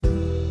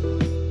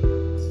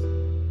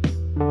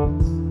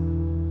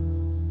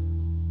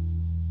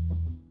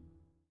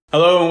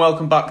Hello and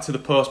welcome back to the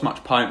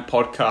Post-Match Pint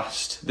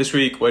podcast. This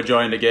week we're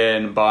joined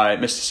again by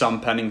Mr.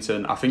 Sam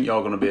Pennington. I think you're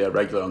going to be a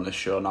regular on this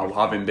show now.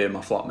 Having been my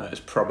flatmate, it's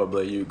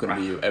probably going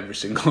to be you every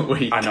single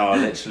week. I know,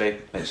 literally.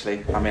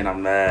 I mean,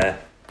 I'm a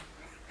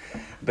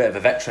bit of a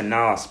veteran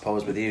now, I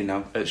suppose, with you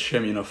now. It's a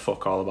shame you know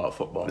fuck all about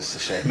football. It's a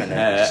shame, isn't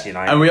it? Just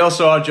United. And we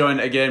also are joined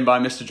again by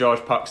Mr.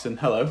 George Paxton.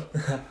 Hello.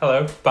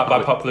 Hello, back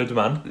by popular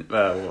demand.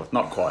 Well,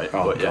 not quite,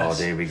 Oh but God, yes.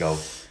 here we go.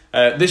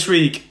 This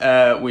week,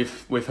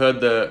 we've heard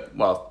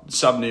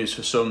sad news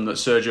for some that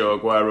Sergio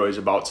Aguero is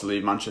about to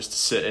leave Manchester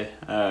City.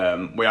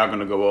 We are going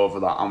to go over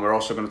that, and we're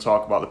also going to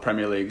talk about the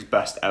Premier League's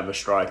best ever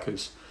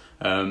strikers.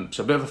 So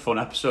a bit of a fun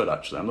episode,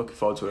 actually. I'm looking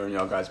forward to hearing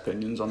your guys'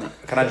 opinions on it.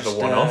 Can I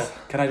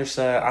just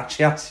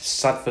actually add, it's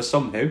sad for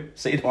some who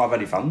City don't have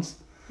any fans.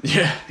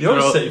 Yeah, You're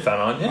a City fan,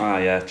 aren't you? Ah,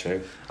 yeah,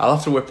 true. I'll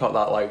have to whip out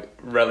that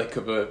relic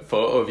of a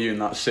photo of you in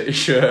that City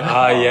shirt.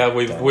 Yeah,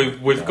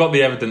 we've got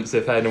the evidence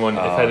if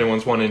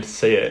anyone's wanting to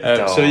see it.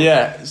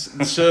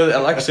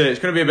 So like I say, it's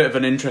going to be a bit of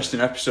an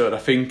interesting episode. I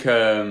think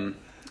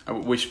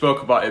we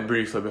spoke about it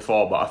briefly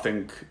before, but I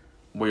think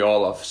we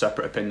all have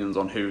separate opinions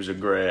on who's a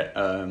great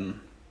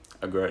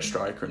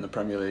striker in the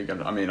Premier League.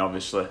 And I mean,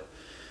 obviously,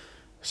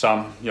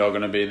 Sam, you're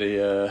going to be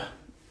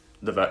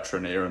the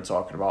veteran here and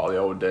talking about all the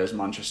old days,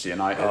 Manchester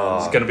United.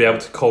 He's going to be able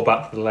to call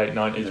back to the late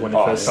 90s when he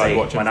first started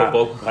watching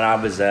football. When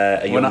I was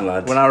a young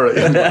lad. When I were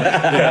a young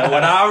lad.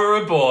 When I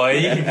were a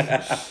boy.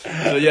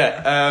 So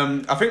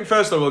I think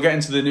first we'll get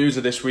into the news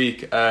of this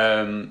week.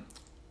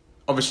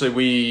 Obviously,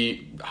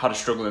 we had a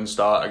struggling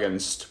start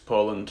against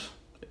Poland.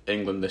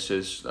 England,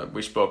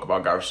 we spoke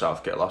about Gareth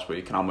Southgate last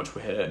week and how much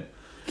we hate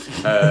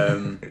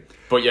him.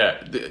 But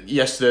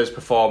yesterday's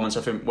performance,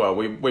 I think,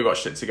 we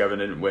watched it together,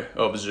 didn't we,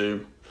 over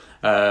Zoom.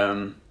 May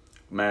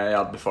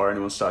I add before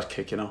anyone starts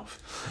kicking off.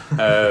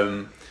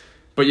 I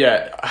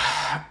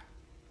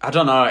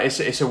don't know.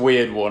 It's a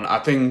weird one. I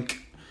think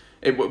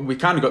we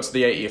kind of got to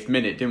the 80th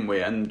minute, didn't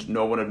we? And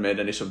no one had made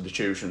any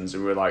substitutions,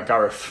 and we were like,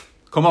 Gareth,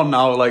 come on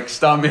now,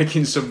 start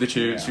making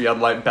substitutes. Yeah.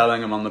 We had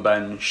Bellingham on the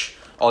bench,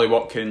 Ollie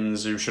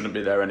Watkins, who shouldn't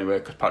be there anyway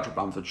because Patrick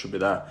Bamford should be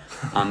there,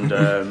 and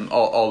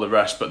all the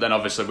rest. But then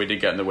obviously we did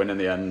get in the win in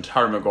the end.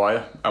 Harry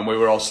Maguire, and we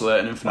were all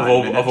slating him for 90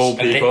 minutes. Of all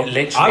people.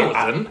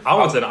 Literally, I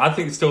wasn't.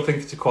 I still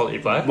think it's a quality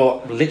player.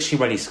 Well, literally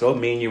when he scored,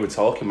 me and you were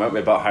talking, weren't we,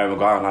 about Harry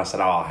Maguire, and I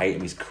said, I hate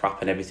him, he's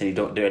crap and everything, he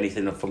don't do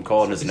anything from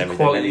corners and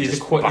everything. He's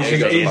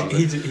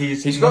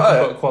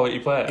got a quality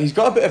player. He's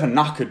got a bit of a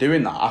knack of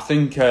doing that. I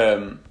think,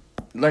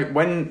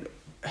 when...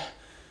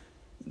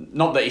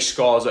 Not that he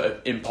scores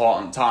at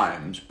important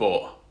times,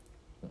 but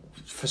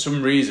for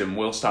some reason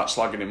we'll start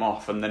slagging him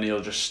off and then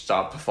he'll just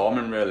start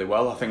performing really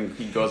well. I think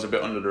he goes a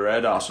bit under the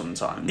radar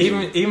sometimes.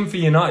 Even for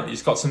United,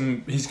 he's got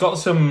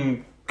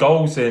some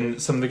goals in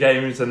some of the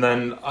games, and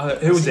then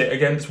who was it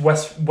against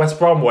West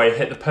Brom where he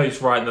hit the post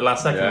right in the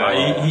last second. Yeah.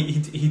 Right?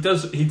 He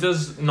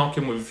does knock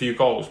him with a few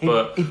goals,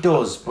 but he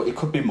does, but it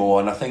could be more.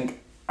 And I think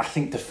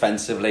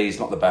defensively he's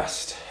not the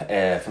best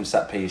from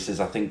set pieces.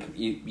 I think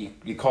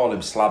you call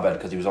him slabhead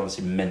because he was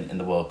obviously mint in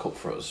the World Cup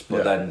for us,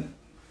 but then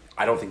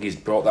I don't think he's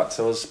brought that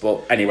to us.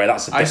 But anyway,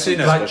 that's a different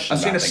discussion. I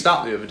seen a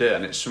stat the other day,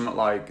 and it's something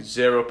like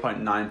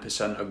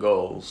 0.9% of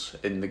goals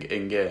in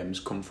games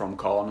come from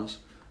corners.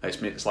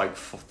 It's like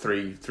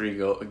three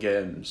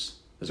games.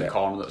 There's a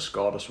corner that's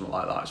scored or something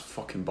like that. It's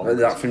fucking bonkers. Is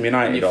that from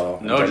United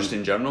just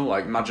in general.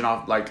 Imagine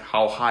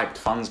how hyped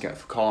fans get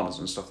for corners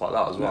and stuff like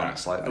that as well. Yeah.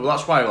 It's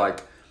that's why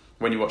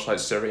when you watch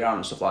Serie A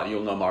and stuff like that,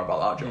 you'll know more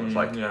about that, George.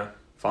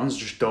 Fans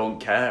just don't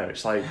care.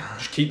 It's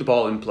just keep the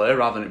ball in play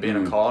rather than it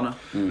being a corner.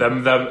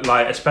 Them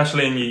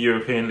especially in your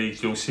European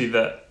leagues, you'll see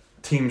that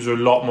teams are a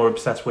lot more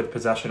obsessed with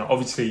possession.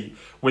 Obviously,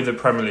 with the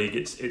Premier League,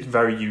 it's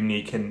very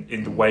unique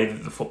in the way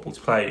that the football's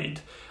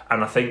played.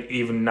 And I think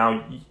even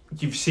now,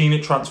 you've seen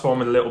it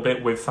transform a little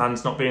bit with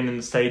fans not being in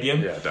the stadium.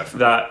 Yeah, definitely.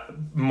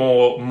 That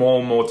more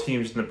and more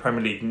teams in the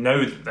Premier League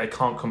know that they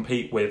can't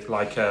compete with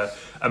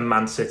a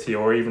Man City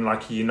or even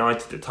a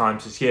United at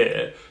times this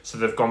year. So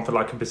they've gone for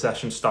a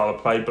possession style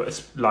of play. But it's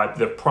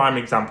the prime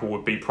example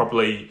would be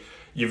probably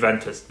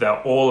Juventus.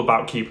 They're all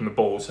about keeping the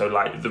ball. So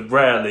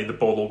rarely the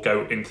ball will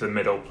go into the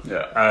middle.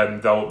 Yeah.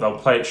 They'll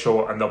play it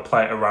short and they'll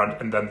play it around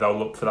and then they'll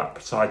look for that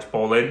precise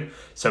ball in.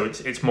 So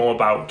it's more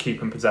about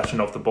keeping possession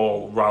of the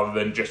ball rather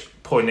than just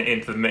putting it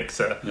into the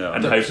mixer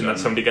and hoping that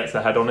somebody gets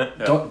their head on it.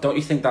 Yeah. Don't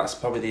you think that's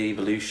probably the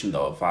evolution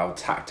though of how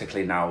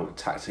tactically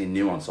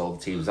nuanced all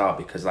the teams are?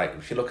 Because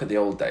if you look at the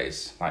old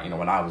days,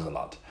 when I was a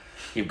lad,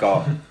 You've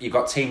got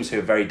teams who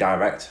are very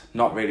direct,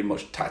 not really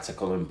much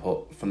tactical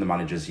input from the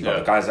managers. You've got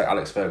the guys like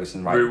Alex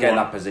Ferguson, right, get in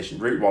that position,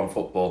 Route 1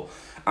 football,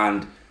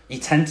 and you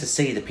tend to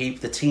see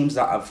the teams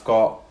that have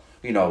got,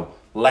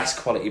 less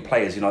quality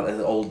players, in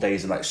the old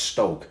days of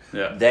Stoke.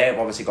 Yeah. They've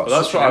obviously got.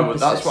 That's what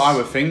I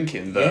was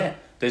thinking. That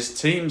there's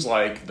teams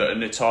that are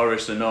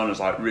notoriously known as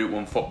Route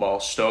 1 football,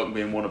 Stoke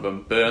being one of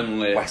them,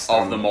 Burnley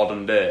of the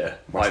modern day,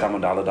 West Ham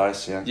and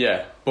Allardyce,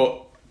 yeah,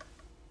 but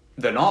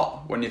they're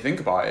not when you think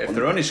about it. If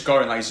they're only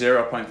scoring like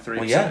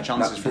 0.3% of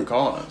chances from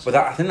corners. But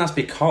I think that's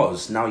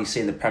because now you see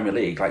in the Premier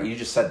League, like you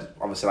just said,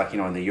 obviously, like, you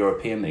know, in the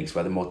European leagues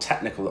where they're more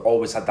technical, they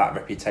always had that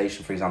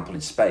reputation. For example,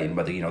 in Spain,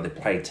 whether, you know, they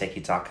play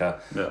tiki-taka,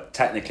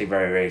 technically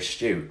very, very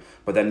astute.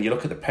 But then you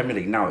look at the Premier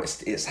League now;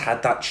 it's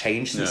had that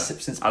change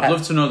since. I'd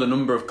love to know the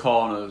number of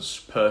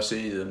corners per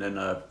season in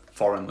a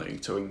foreign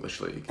league to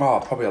English league.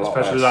 Oh, probably a lot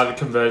Especially less. like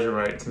the conversion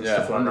rates and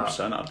stuff like 100%,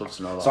 that. I'd love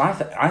to know that. So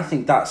I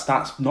think that's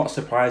not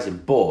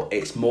surprising, but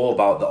it's more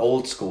about the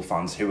old school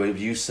fans who are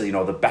used to, you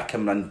know, the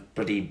Beckham and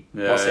bloody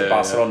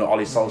Barcelona,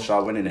 Oli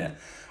Solskjaer winning it,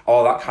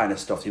 all that kind of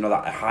stuff. You know,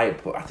 that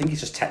hype. But I think it's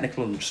just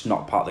technical and just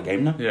not part of the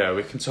game now. Yeah,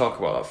 we can talk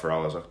about that for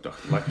hours.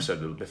 Like I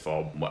said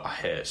before, I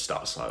hate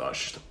stats like that.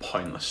 It's just a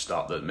pointless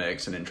stat that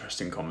makes an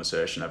interesting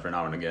conversation every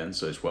now and again.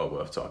 So it's well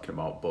worth talking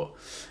about. But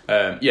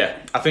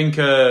I think.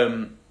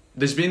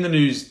 There's been the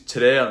news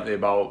today, haven't they,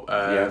 about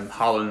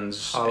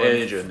Haaland's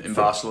agent in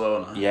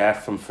Barcelona? Yeah,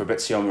 from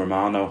Fabrizio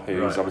Romano,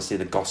 who's obviously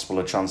the gospel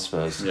of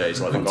transfers. Yeah, he's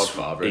like the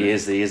godfather. He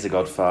is the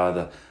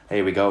godfather.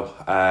 Here we go.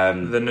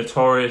 The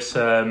notorious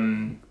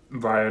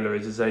Raiola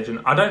is his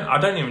agent. I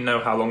don't even know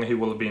how long he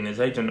will have been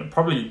his agent.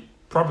 Probably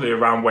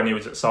around when he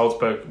was at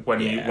Salzburg when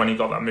he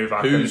got that move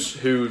out.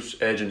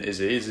 Whose agent is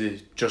he? Is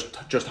he just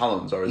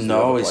Haaland's, or is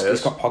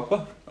he's got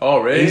Pogba. Oh,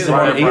 really? He's the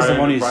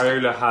one who's...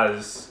 Raiola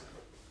has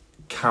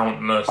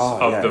countless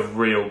of the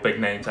real big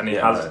names, and he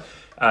has.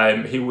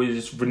 He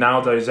was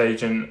Ronaldo's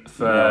agent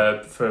for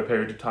a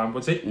period of time.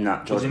 Was he?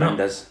 Nah, George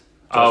Mendes.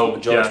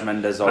 George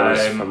Mendes,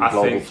 always from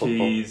Global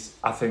Football.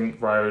 I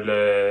think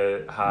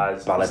Raiola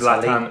has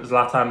Balotelli.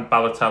 Zlatan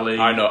Balotelli.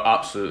 I know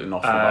absolutely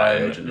nothing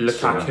about agents.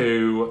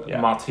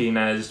 Lukaku,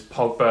 Martinez,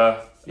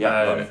 Pogba.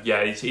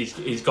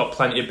 He's got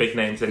plenty of big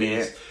names, and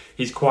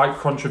he's quite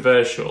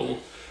controversial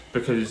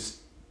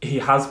because he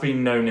has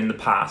been known in the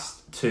past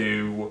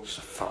to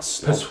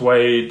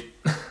persuade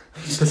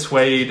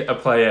a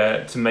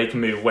player to make a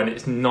move when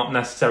it's not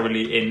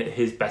necessarily in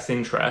his best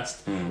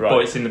interest, but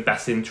it's in the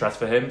best interest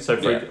for him. So,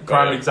 for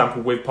prime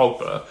example with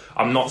Pogba,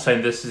 I'm not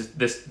saying that's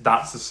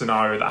the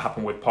scenario that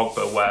happened with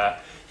Pogba where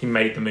he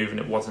made the move and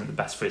it wasn't the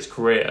best for his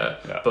career.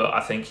 Yeah. But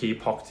I think he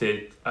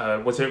pocketed,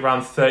 was it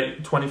around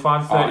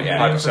 25, 30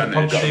 million for the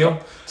Pogba deal?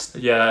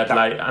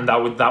 Yeah, and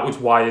that was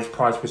why his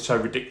price was so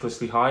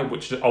ridiculously high,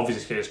 which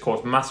obviously has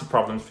caused massive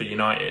problems for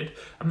United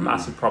and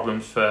massive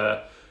problems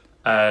for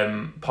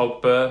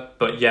Pogba.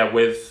 But yeah,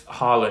 with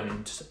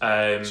Haaland...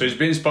 so he's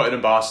been spotted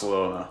in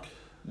Barcelona.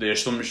 The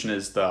assumption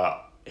is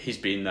that he's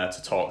been there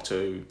to talk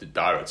to the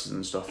directors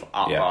and stuff at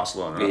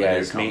Barcelona. Yeah,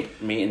 he's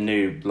meeting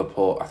new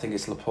Laporte. I think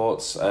it's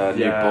Laporte's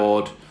new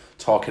board,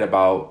 talking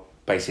about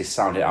basically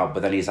sounding it out.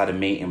 But then he's had a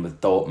meeting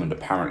with Dortmund.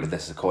 Apparently,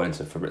 this is according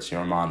to Fabrizio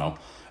Romano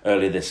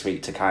earlier this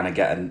week to kind of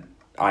get an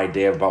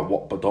idea about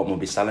what Dortmund will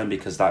be selling,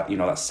 because that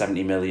that's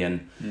 70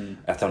 million.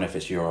 I don't know if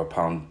it's euro or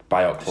pound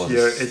buyout clause.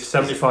 It's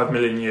 75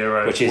 million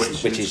euros,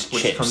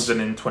 which comes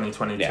in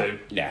 2022.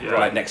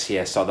 Like next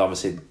year. So they're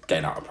obviously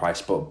getting out of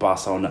price, but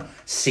Barcelona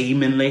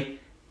seemingly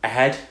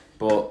ahead,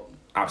 but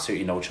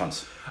absolutely no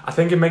chance. I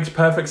think it makes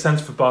perfect sense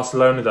for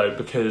Barcelona though,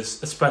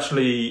 because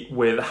especially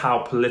with how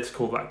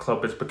political that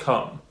club has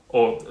become.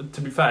 Or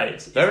to be fair,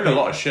 they're in a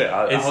lot of shit.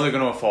 How are they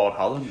going to afford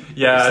Haaland?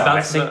 Yeah,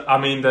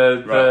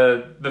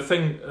 the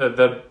thing,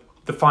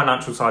 the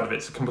financial side of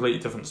it's a completely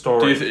different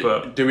story.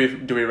 Do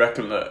we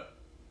reckon that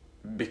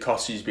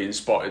because he's been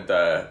spotted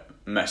there,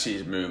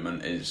 Messi's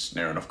movement is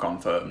near enough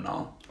confirmed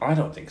now? I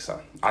don't think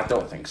so. I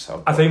think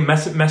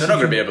Messi they're not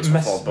going to be able to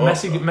afford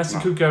both. Messi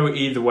could go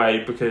either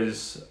way,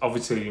 because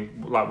obviously,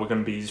 like we're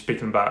going to be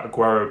speaking about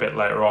Aguero a bit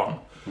later on.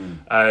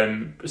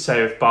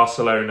 Say if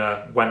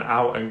Barcelona went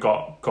out and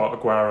got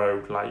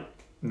Aguero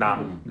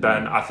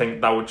then I think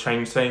that would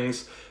change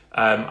things.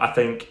 I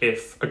think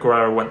if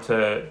Aguero went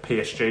to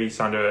PSG,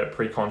 signed a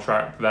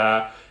pre-contract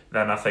there,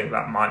 then I think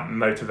that might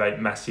motivate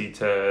Messi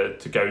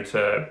to go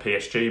to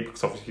PSG,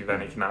 because obviously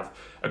then he can have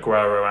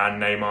Aguero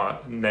and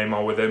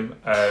Neymar with him.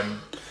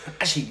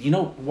 Actually, you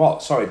know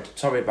what? Sorry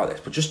about this,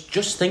 but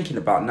just thinking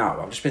about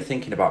now, I've just been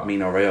thinking about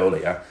Mino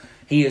Raiola. Yeah?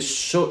 He is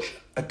such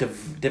a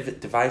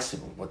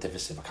divisive, I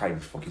can't even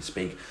fucking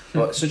speak,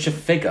 but such a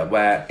figure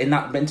where in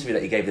that interview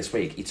that he gave this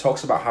week, he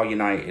talks about how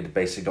United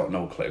basically got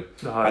no clue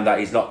and that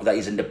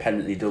he's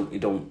independent,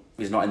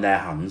 he's not in their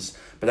hands.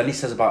 But then he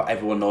says about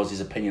everyone knows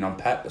his opinion on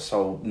Pep,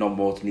 so no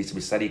more needs to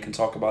be said, he can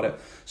talk about it.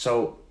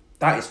 So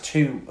that is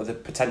two of the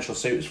potential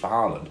suitors for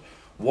Haaland.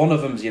 One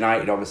of them's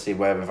United, obviously,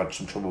 where we've had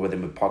some trouble with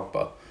him with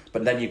Pogba,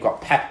 but then you've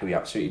got Pep, who he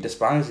absolutely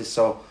despises.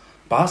 So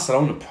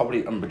Barcelona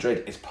and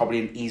Madrid is probably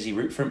an easy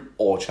route for him,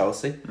 or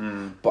Chelsea.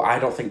 But I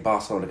don't think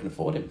Barcelona can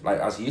afford him. Like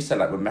as you said,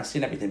 like with Messi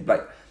and everything,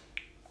 like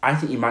I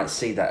think you might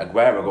see that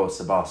Aguero goes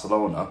to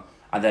Barcelona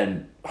and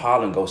then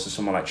Haaland goes to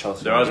someone like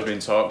Chelsea. There has been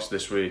talks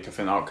this week, I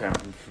think that came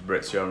from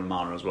Fabrizio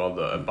Romano as well,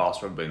 that Barca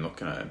have been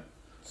looking at him,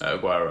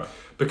 at Aguero.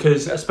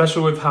 Because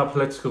especially with how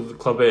political the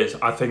club is,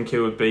 I think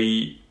it would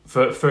be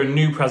for a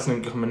new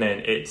president coming in,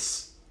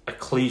 it's a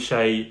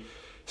cliche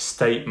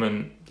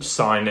statement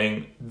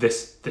signing.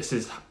 This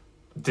is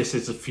this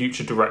is the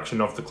future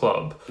direction of the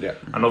club. Yeah.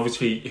 And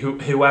obviously,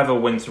 whoever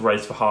wins the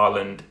race for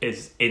Haaland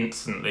is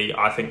instantly,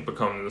 I think,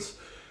 becomes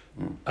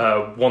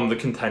one of the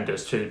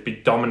contenders to be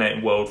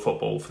dominating world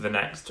football for the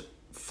next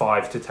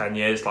 5 to 10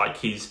 years. Like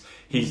he's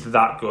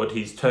that good.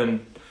 He's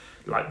turned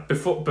like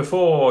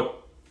before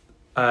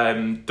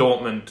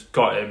Dortmund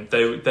got him.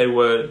 They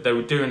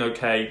were doing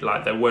okay.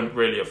 Like they weren't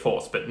really a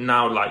force. But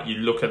now, like you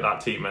look at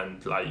that team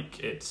and like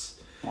it's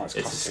a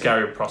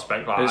scary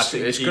prospect. Like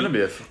It's going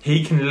to be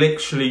he can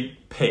literally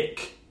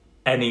pick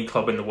any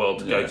club in the world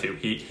to go to.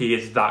 He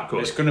is that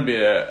good. It's going to be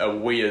a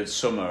weird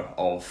summer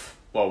of.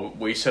 Well,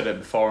 we said it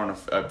before on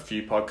a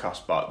few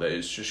podcasts back that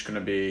it's just going to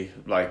be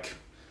like,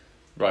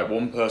 right,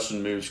 one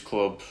person moves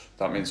club,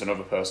 that means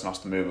another person has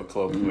to move a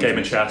club. Game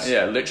of chess.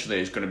 Yeah,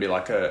 literally, it's going to be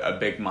like a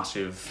big,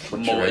 massive,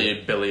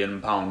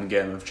 multi-billion-pound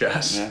game of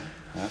chess. Yeah.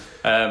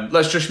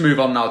 Let's just move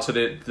on now to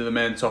the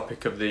main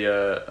topic of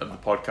the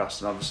podcast,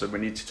 and obviously we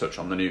need to touch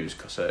on the news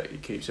because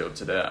it keeps it up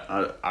to date.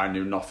 I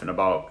knew nothing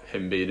about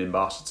him being in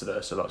Barca today,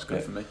 so that's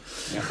good for me.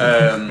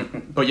 Yeah.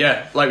 But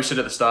yeah, like we said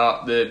at the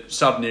start, the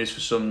sad news for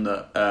some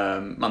that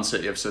Man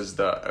City have said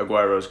that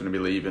Aguero is going to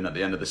be leaving at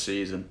the end of the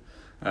season.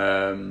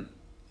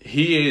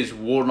 He is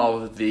one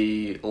of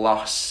the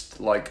last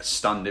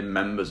standing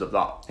members of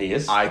that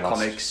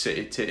iconic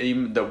City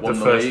team that won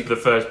the league. The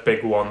first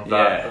big one.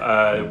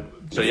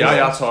 So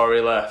Yaya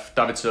Toure left,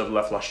 David Silva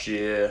left last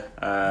year,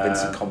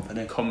 Vincent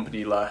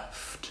Kompany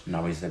left.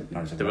 No, he's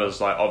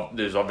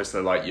there's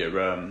obviously your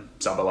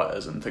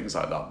Zabaletas and things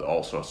like that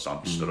also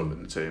stood up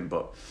in the team,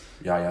 but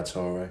Yaya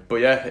Toure. But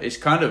yeah, it's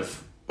kind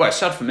of it's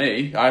sad for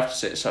me. I have to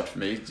say it's sad for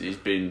me. He's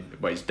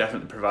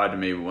definitely provided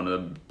me with one of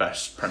the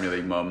best Premier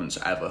League moments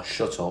ever.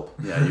 Shut up.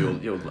 Yeah,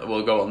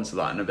 we'll go on to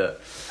that in a bit.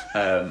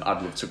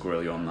 I'd love to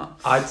grill you on that.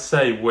 I'd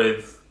say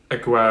with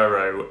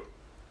Aguero,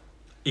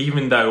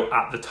 even though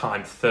at the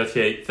time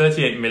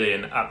 38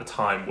 million at the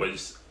time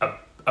was a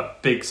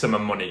big sum of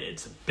money,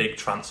 it's a big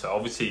transfer.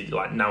 Obviously,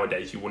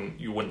 nowadays you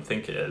wouldn't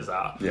think it is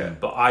that. Yeah.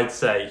 But I'd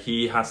say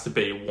he has to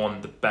be one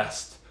of the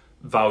best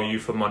value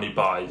for money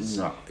buys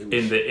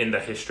in the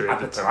history of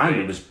the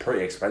time. It was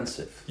pretty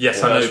expensive.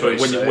 Yes, I know.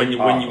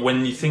 But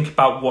when you think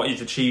about what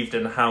he's achieved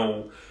and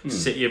how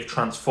City have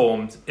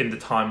transformed in the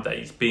time that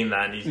he's been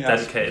there, and he's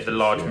dedicated the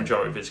large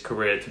majority of his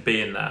career to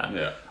being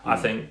there, I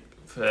think.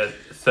 For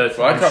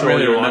 30,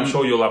 I'm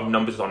sure you'll have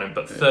numbers on him,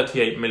 but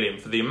 38 million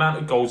for the amount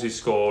of goals he's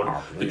scored,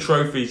 the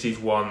trophies he's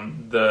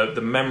won, the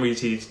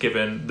memories he's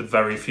given the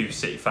very few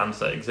City fans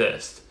that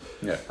exist.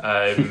 Yeah.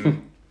 I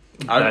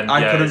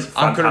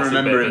couldn't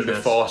remember him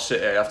before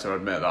City. I have to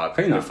admit that.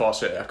 Before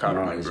City, I can't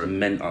remember him. He was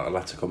mint at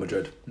Atletico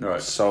Madrid.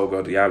 Right. So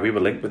good. Yeah, we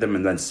were linked with him,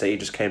 and then City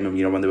just came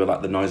in. When they were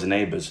the Noisy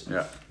Neighbours.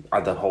 Yeah.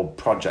 Had the whole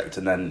project,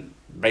 and then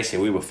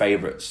basically we were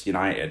favourites,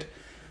 United,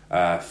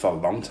 for a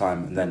long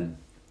time, and then.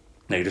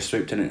 They just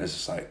swooped in and it was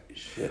just like,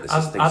 shit,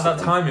 at that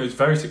time, it was a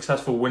very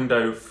successful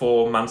window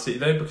for Man City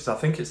though, because I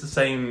think it's the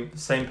same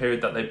period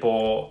that they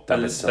bought.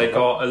 They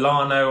got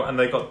Elano and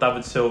they got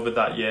David Silva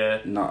that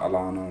year. Not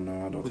Elano, no,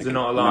 I don't think. Was it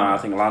not Elano? No, I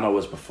think Elano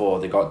was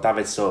before. They got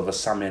David Silva,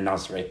 Samir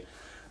Nasri,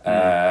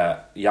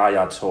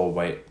 Yaya Toure,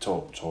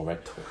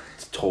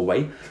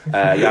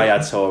 Yaya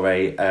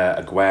Toure,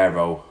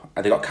 Aguero.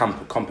 They got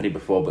Kompany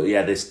before, but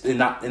yeah, this in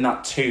that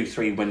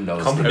 2-3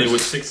 windows. Kompany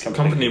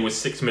was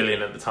 6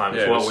 million at the time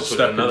as well, which was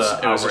another.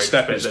 It was a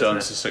stepping stone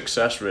to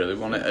success, really,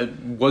 wasn't it? It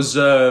was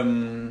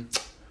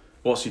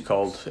what's he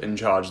called in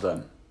charge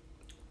then?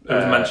 It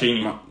was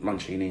Mancini.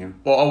 Mancini. Yeah.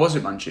 Well, or was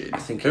it Mancini? I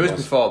think it was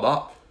before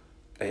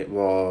that. It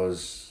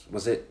was.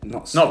 Was it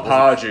not? Not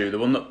Pardew, the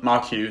one that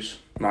Mark Hughes.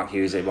 Mark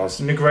Hughes. It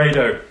was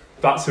Negredo.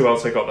 That's who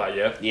else they got that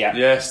year. Yeah.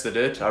 Yes, they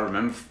did. I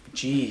remember.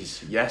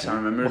 Jeez, yes, I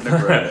remember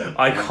Negredo.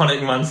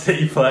 Iconic Man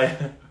City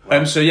player.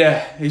 So yeah,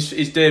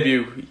 his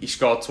debut, he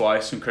scored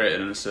twice and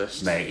created an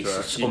assist. Mate,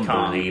 it's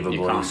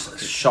unbelievable.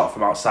 He's shot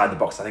from outside the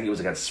box. I think it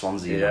was against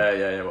Swansea.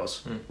 Yeah, it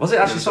was. Was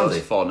it actually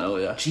Swansea?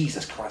 4-0, yeah.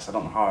 Jesus Christ, I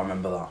don't know how I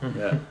remember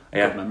that.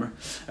 Yeah, good memory.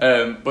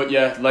 But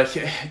yeah,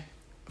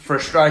 for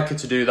a striker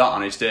to do that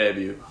on his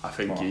debut, I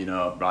think we've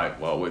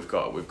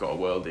got a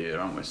world here,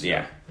 haven't we? So,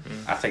 yeah,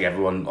 I think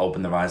everyone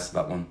opened their eyes to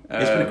that one.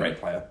 He's been a great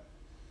player.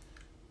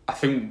 I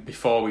think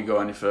before we go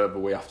any further,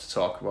 we have to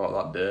talk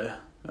about that day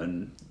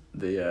and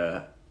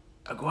the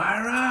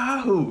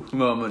Aguero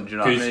moment. Do you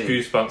know what I mean?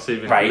 Goosebumps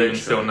even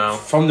still now.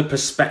 From the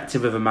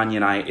perspective of a Man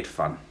United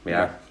fan,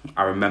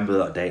 I remember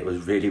that day. It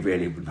was really,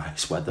 really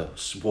nice weather,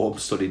 warm,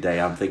 sunny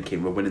day. I'm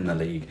thinking we're winning the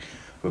league.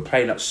 We're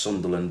playing at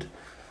Sunderland.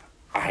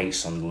 I hate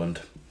Sunderland.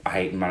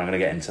 I'm going to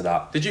get into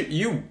that. Did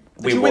you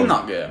win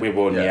that game? We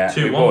won, yeah.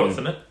 2-1,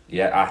 wasn't it?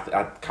 Yeah,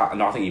 I can't.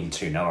 No, I think even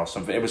 2-0 or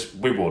something.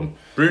 We won.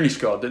 Rooney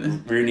scored, didn't he?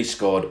 Rooney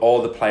scored.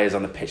 All the players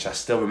on the pitch. I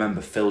still remember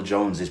Phil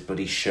Jones's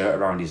bloody shirt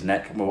around his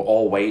neck. We were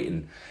all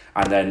waiting,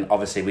 and then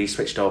obviously we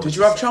switched over. Did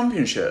you have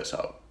champion shirts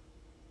out?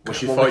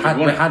 Because you Well, thought we, had,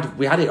 you won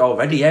we had it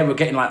already. Yeah, we were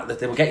getting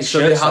they were getting So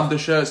shirts. they had off. the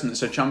shirts and it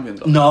said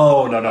champions on.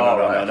 No.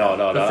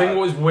 The thing that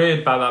was weird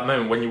about that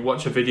moment when you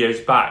watch the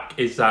videos back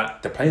is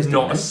that The players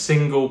not didn't a know.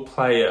 single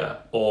player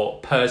or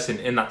person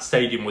in that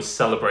stadium was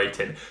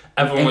celebrating.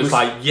 Everyone It was was-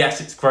 like, yes,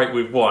 it's great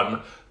we've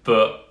won,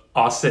 but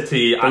our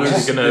city actually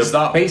Is going to...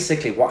 that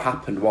Basically, what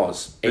happened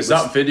was is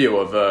that video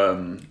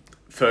of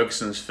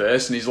Ferguson's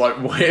face and he's like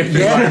waving?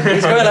 Yeah,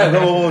 he's going like,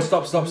 whoa,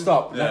 stop.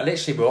 Yeah. Like,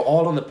 literally, we were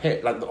all on the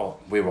pitch.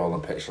 We were all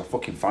on the pitch. The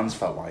fucking fans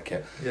felt like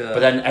it. Yeah. But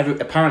then,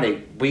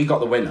 apparently, we got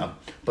the winner.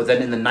 But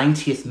then, in the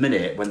 90th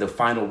minute, when the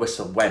final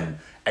whistle went,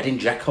 Edin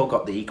Dzeko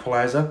got the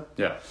equaliser.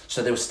 Yeah.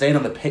 So they were staying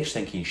on the pitch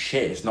thinking,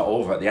 shit, it's not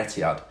over at the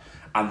Etihad.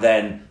 And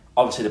then,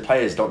 obviously, the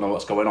players don't know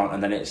what's going on.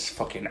 And then it's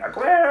fucking...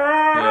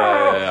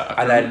 Yeah.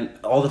 And then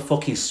all the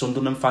fucking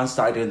Sunderland fans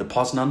started doing the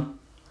Poznan.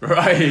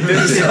 Right.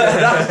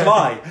 That's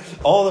why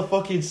all the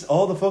fucking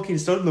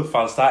Sunderland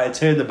fans started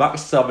turning their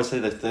backs to obviously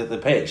the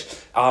pitch,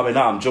 arm in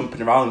arm,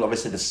 jumping around.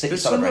 Obviously the Did sixth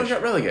Sunderland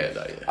celebration. get relegated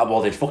that year?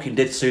 Well, they fucking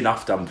did soon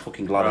after. I'm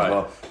fucking glad Right. as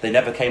well. They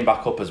never came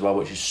back up as well,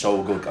 which is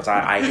so good because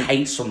I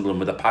hate Sunderland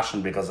with a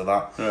passion because of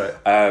that.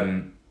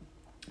 Right.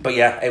 But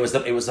yeah, it was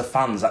the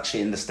fans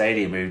actually in the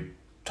stadium who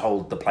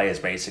told the players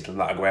basically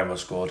that Aguero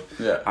scored.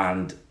 Yeah.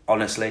 And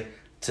honestly,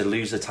 to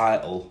lose the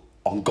title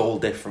on goal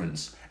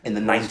difference in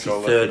the What's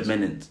goal 93rd difference?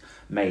 minute,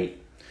 mate.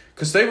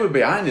 Because they were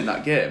behind in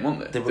that game,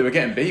 weren't they? They were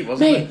getting beat,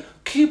 wasn't Mate,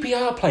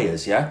 QPR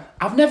players, yeah,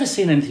 I've never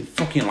seen anything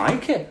fucking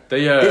like it.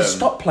 They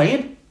stopped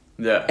playing.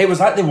 Yeah. It was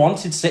like they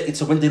wanted City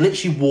to win. They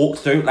literally walked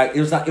through. Like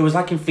it was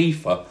like in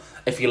FIFA,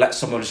 if you let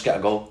someone just get a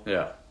goal.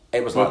 Yeah.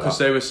 It was Well, like because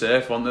that. they were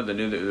safe, weren't they? They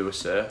knew that they were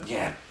safe.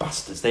 Yeah,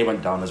 bastards. They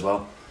went down as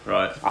well.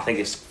 Right. I think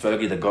it's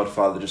Fergie the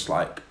Godfather just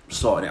like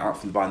sorting it out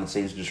from behind the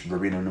scenes, just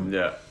ruining them.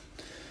 Yeah.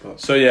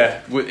 So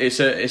yeah,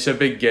 it's a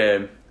big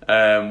game.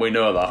 We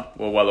know that.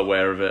 We're well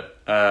aware of it.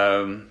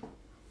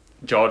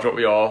 George, what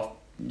were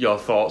your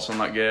thoughts on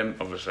that game?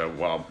 Obviously,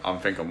 well, I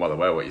think I'm well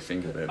aware what you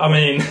think of it. I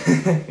mean,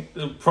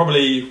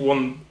 probably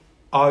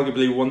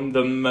arguably one of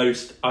the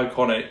most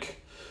iconic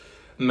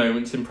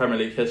moments in Premier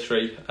League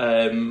history.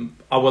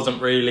 I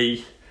wasn't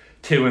really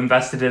too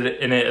invested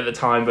in it at the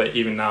time, but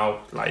even now,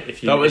 like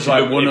if you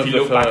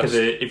look back at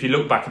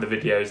the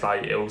videos,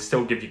 like it will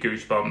still give you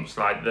goosebumps.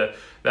 Like the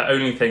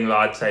only thing that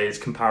I'd say is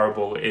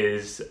comparable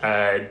is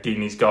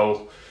Deeney's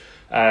goal.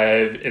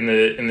 In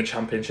the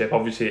Championship,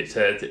 obviously it's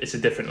a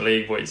different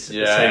league, but it's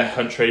the same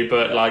country.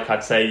 But like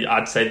I'd say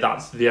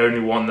that's the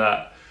only one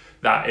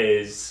that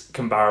is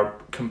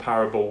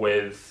comparable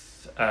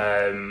with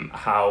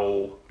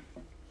how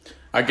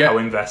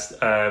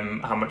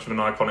much of an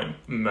iconic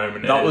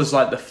moment. That was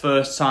like the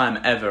first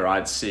time ever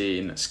I'd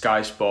seen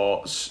Sky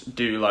Sports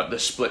do like the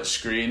split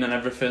screen and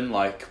everything,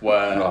 like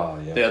where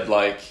they had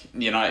like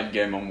United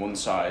game on one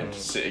side,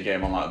 City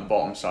game on like the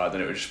bottom side,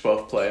 and it was just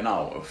both playing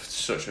out. It was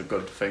such a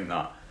good thing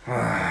that.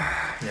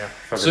 Yeah.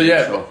 So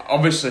yeah,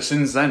 obviously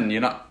since then,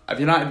 have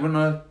United won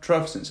a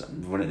trophy since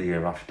then? We won it the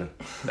year after.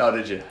 Oh,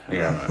 did you?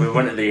 Yeah, we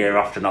won it the year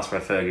after, and that's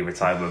where Fergie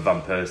retired with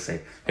Van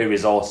Persie, who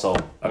is also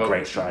a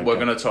great striker. We're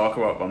going to talk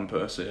about Van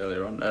Persie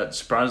earlier on.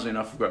 Surprisingly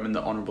enough, we've got him in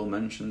the honourable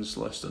mentions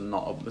list and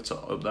not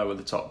up there with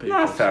the top people.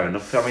 Nah, fair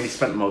enough. I mean, he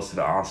spent most of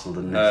it at Arsenal,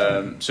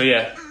 didn't he? So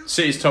yeah,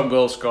 City's top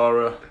goal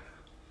scorer.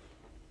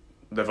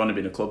 They've only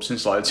been a club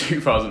since like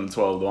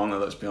 2012, aren't they?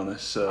 Let's be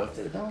honest. So.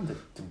 They're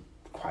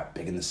quite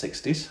big in the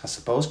 60s, I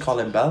suppose.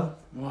 Colin Bell.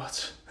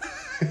 What?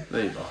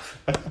 Leave off.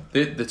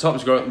 The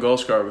top goal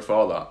scorer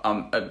before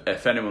that.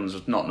 If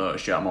anyone's not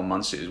noticed yet, I'm on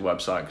Man City's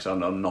website because I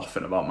know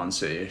nothing about Man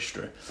City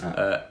history.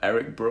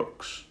 Eric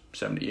Brooks,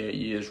 78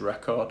 years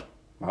record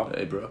that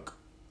he broke.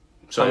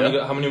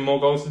 So how many more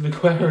goals did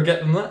Aguero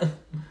get than that?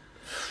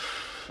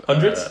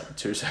 Hundreds?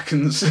 2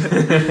 seconds. Get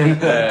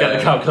the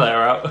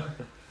calculator out.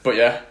 But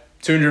yeah,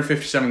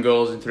 257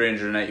 goals in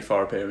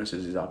 384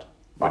 appearances he's had,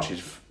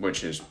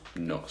 which is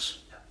nuts.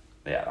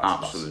 Yeah,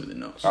 that's absolutely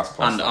nuts. That's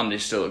class. And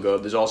he's still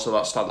good. There's also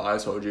that stat that I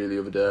told you the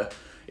other day.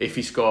 If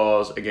he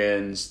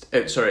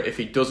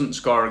doesn't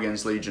score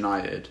against Leeds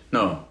United,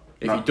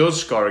 he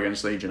does score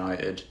against Leeds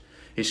United,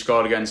 he's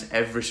scored against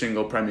every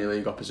single Premier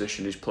League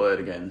opposition he's played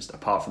against,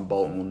 apart from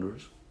Bolton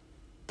Wanderers.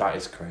 That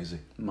is crazy.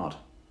 Mad.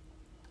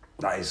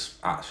 That is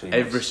actually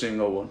every nuts.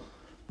 single one.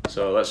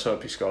 So let's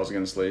hope he scores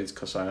against Leeds,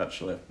 because I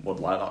actually would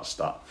like that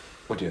stat.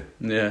 Would you?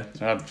 Yeah,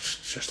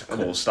 that's just a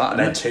cool stat.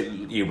 And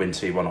then you win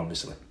 2-1,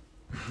 obviously.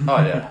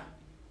 Oh yeah,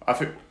 I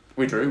think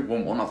we drew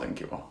 1-1. I think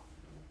it was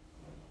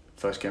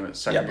first game,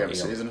 second game of the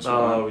season or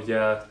something. Oh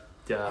yeah.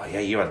 Oh yeah,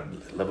 you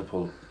had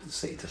Liverpool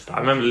City to start.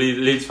 I remember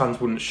Leeds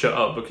fans wouldn't shut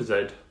up because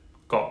they'd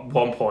got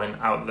 1 point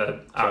out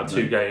of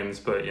 2 games,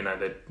 but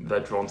they're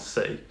drawn to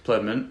City.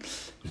 Played mint.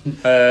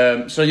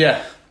 So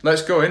yeah,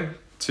 let's go in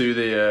to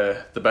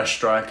the best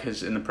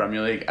strikers in the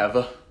Premier League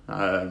ever.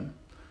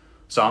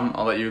 Sam,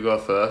 I'll let you go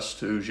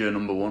first. Who's your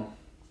number one?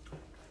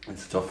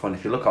 It's a tough one.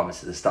 If you look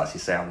obviously the stats, you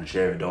say Alan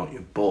Shearer, don't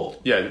you? But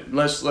yeah,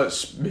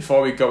 let's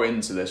before we go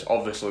into this,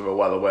 obviously we're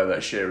well aware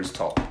that Shearer's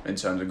top in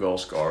terms of goal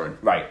scoring.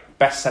 Right,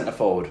 best centre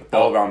forward,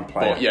 all round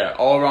player. But yeah,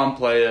 all round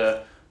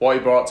player. What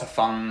he brought to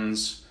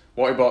fans,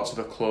 what he brought to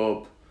the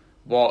club,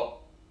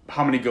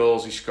 how many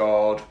goals he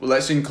scored. Well,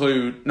 let's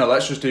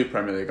just do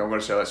Premier League. I'm going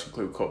to say let's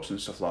include cups and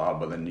stuff like that,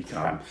 but then you can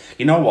have...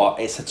 You know what?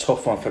 It's a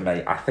tough one for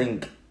me. I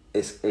think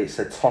it's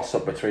a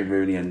toss-up between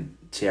Rooney and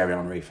Thierry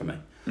Henry for me.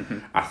 Mm-hmm.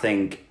 I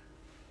think,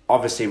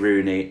 obviously,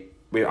 Rooney...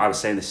 I was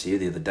saying this to you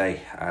the other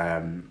day.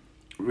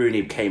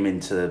 Rooney came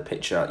into the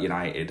picture at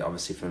United,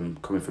 obviously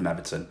coming from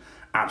Everton,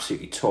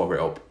 absolutely tore it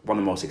up. One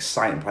of the most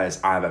exciting players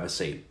I've ever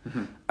seen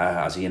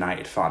as a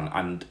United fan.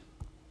 And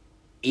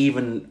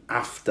even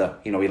after,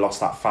 he lost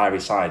that fiery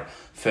side,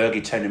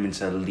 Fergie turned him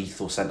into a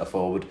lethal centre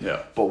forward.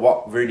 Yeah. But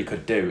what Rooney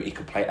could do, he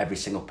could play every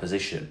single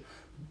position,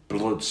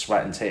 blood,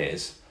 sweat and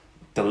tears,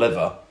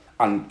 deliver,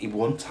 and he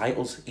won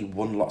titles. He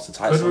won lots of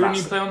titles. Could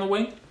Rooney play on the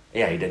wing?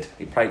 Yeah, he did.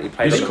 He played.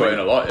 He's going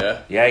a lot,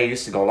 yeah. Yeah, he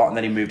used to go a lot, and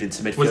then he moved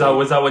into midfield.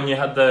 Was that when you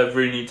had the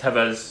Rooney,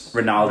 Tevez,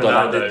 Ronaldo?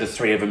 Like the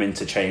three of them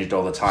interchanged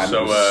all the time.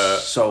 So, it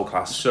was so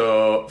class.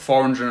 So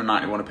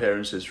 491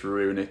 appearances for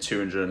Rooney,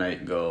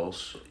 208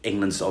 goals.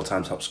 England's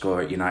all-time top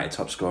scorer, United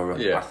top scorer.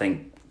 Yeah. I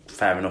think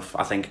fair enough.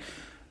 I think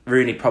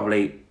Rooney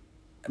probably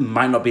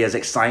might not be as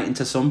exciting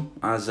to some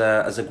as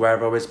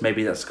Aguero is.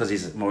 Maybe that's because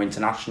he's more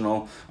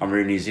international, and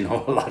Rooney's a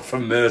lad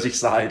from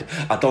Merseyside.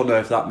 I don't know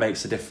if that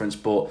makes a difference,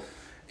 but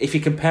if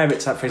you compare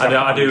it to, for example,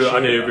 I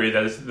do agree.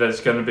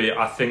 There's going to be.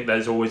 I think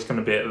there's always going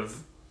to be a bit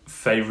of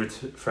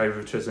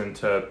favoritism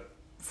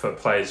for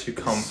players who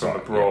come from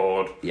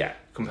abroad. Yeah.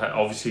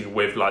 Obviously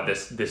with like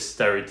this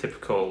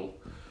stereotypical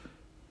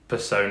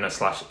persona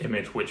 /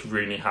 image which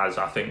Rooney has.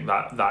 I think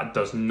that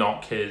does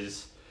knock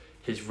his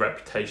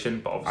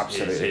reputation, but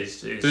obviously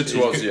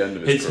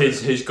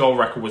his goal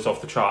record was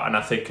off the chart. And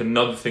I think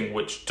another thing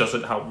which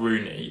doesn't help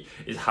Rooney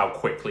is how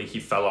quickly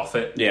he fell off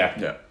it.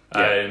 Yeah.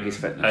 His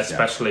fitness,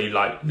 especially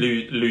like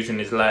losing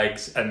his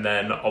legs, and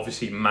then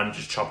obviously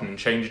managers chopping and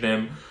changing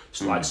him.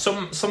 So like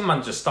some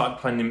managers started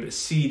playing him at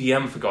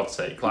CDM, for God's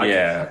sake. Like,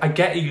 I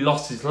get he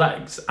lost his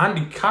legs.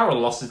 Andy Carroll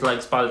lost his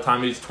legs by the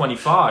time he was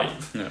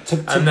 25,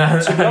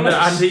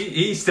 and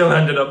he still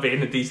ended up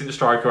being a decent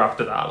striker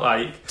after that.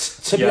 Like,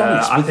 to be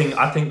honest,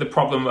 I think the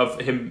problem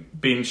of him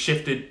being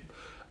shifted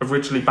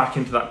originally back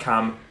into that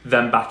cam,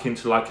 then back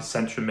into like a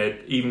centre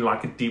mid, even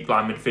like a deep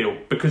line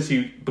midfield, because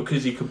he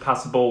could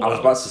pass the ball well. I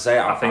was about to say,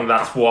 I think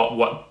that's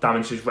what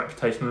damaged his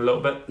reputation a little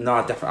bit.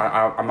 No, definitely.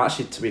 I'm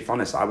actually, to be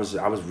honest, I was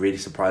really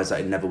surprised that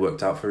it never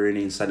worked out for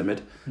Rooney in centre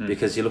mid,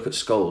 because you look at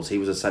Scholes, he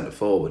was a centre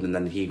forward, and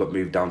then he got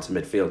moved down to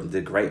midfield and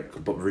did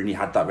great. But Rooney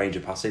had that range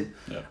of passing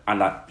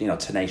and that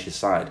tenacious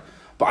side.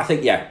 But I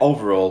think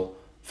overall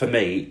for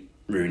me,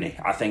 Rooney,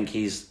 I think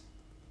he's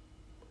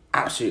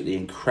absolutely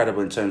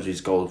incredible in terms of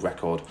his goal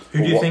record. Who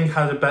do you think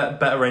has a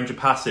better range of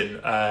passing,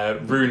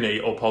 Rooney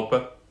or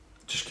Pogba?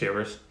 Just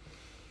curious.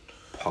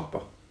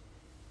 Pogba.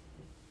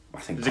 I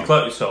think. Is it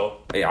close or?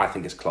 Yeah, I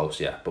think it's close.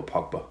 Yeah, but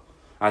Pogba.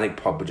 I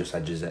think Pogba just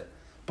edges it.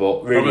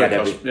 But Rooney had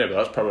but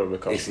that's probably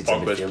because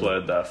Pogba's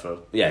played there for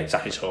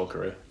his whole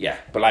career. Yeah,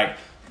 but like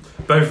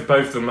both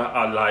of them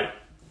are like.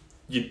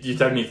 You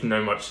don't need to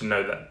know much to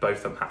know that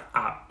both of them have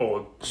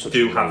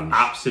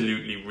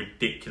absolutely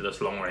ridiculous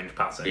long range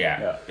passing.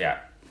 Yeah.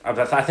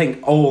 I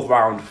think all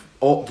round,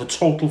 the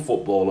total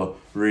footballer,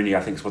 Rooney, I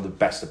think is one of the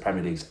best the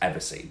Premier League's ever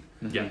seen.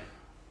 Yeah.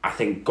 I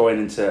think going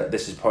into,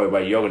 this is probably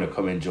where you're going to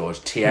come in, George,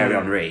 Thierry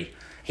Henry,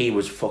 he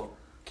was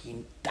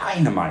fucking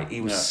dynamite.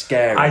 He was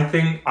scary. I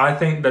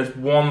think there's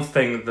one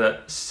thing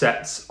that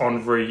sets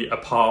Henry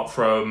apart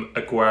from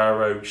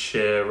Aguero,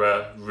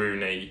 Shearer,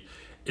 Rooney,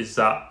 is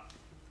that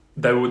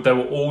they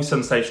were all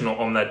sensational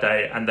on their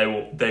day, and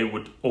they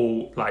would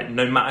all, like,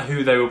 no matter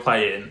who they were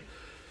playing,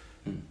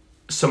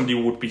 somebody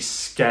would be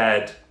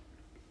scared,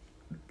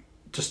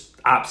 just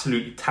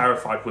absolutely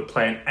terrified with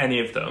playing any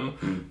of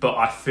them. But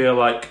I feel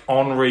like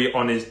Henry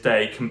on his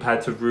day,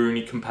 compared to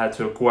Rooney, compared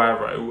to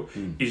Aguero,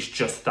 is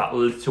just that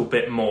little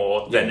bit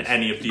more than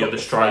any of the other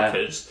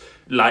strikers.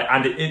 Like,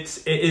 and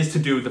it is to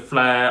do with the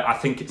flair. I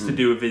think it's to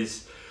do with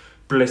his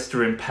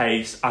blistering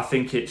pace. I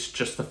think it's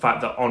just the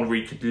fact that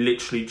Henry could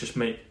literally just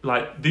make,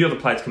 like, the other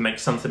players can make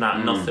something out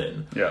of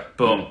nothing. Yeah.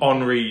 But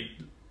Henry,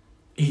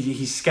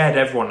 he scared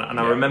everyone, and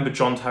I remember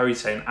John Terry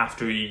saying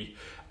after he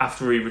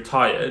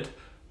retired,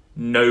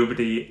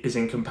 nobody is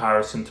in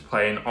comparison to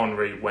playing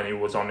Henry when he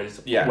was on his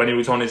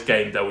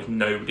game. There was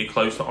nobody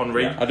close to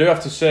Henry. I do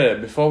have to say,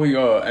 before we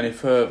go any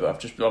further, I've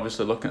just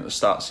obviously looking at the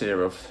stats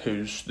here of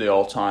who's the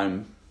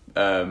all-time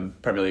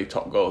Premier League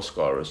top goal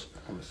scorers.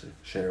 Obviously,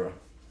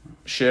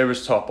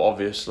 Shearer's top,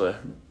 obviously.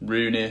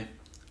 Rooney,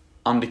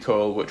 Andy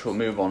Cole, which we'll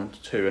move on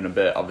to in a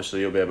bit.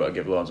 Obviously, you'll be able to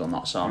give loads on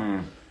that,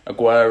 Sam.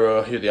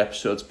 Aguero, who the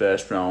episode's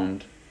based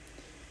around.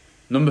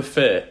 Number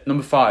 5,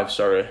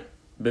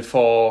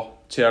 before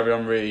Thierry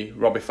Henry,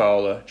 Robbie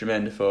Fowler,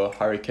 Jermaine Defoe,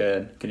 Harry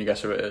Kane. Can you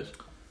guess who it is?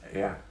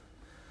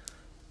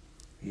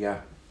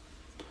 Yeah.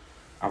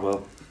 I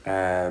will.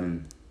 I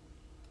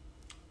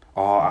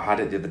had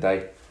it the other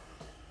day.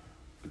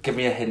 Give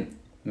me a hint.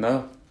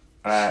 No.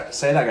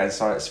 Say that again.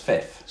 Sorry, it's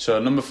 5th.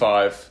 So number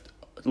 5,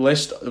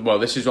 list. Well,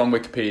 this is on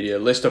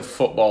Wikipedia. List of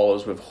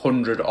footballers with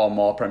 100 or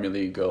more Premier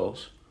League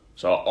goals.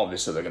 So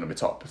obviously they're going to be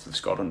top if they've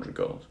scored 100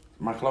 goals.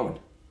 Michael Owen.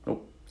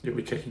 Nope. You'll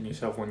be kicking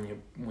yourself when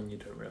you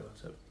don't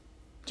realise it.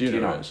 Do you Do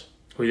you know not? it is?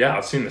 Well, yeah,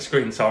 I've seen the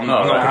screen, so I'm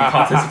No. not going to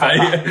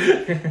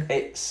participate.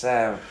 It's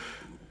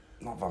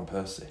not Van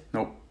Persie.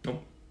 Nope.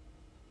 Nope.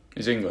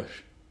 He's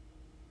English.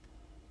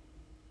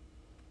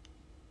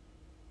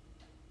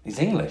 He's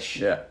English.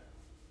 Yeah.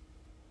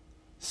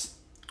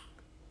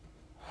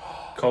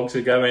 Cogs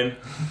are going.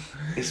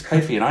 He's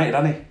played for United,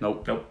 hasn't he?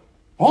 Nope.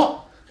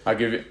 What? I'm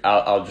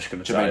just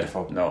going to say Jermaine it.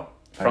 Defoe. No.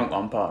 Frank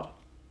Lampard.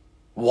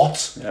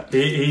 What? Yeah.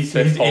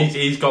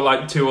 He's got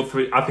like 2 or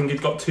 3. I think he's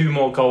got 2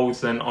 more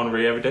goals than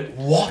Henry ever did,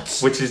 What?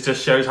 which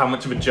just shows how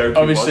much of a joke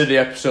Obviously, he was. the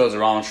episode's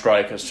around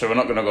strikers, so we're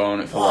not going to go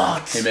on it for long.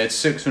 What? He made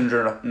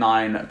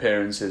 609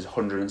 appearances,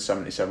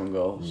 177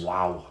 goals.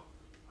 Wow.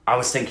 I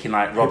was thinking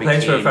like Robbie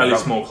plays for a Keane, fairly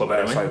small club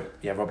anyway. sorry,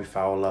 yeah, Robbie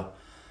Fowler.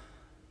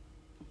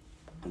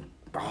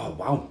 Oh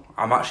wow!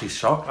 I'm actually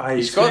shocked.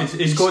 He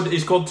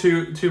scored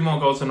 2 more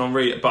goals than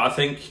Henry, but I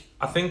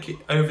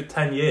think over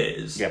 10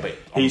 years, Yeah, but he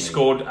Henry-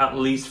 scored at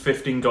least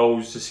 15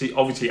 goals to see.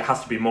 Obviously, it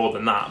has to be more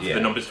than that for Yeah.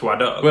 the numbers to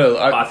add up. Well,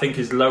 but I think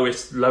his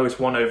lowest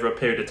one over a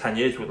period of 10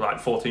 years was like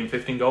 14,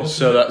 15 goals.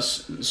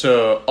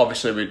 So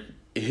obviously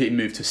he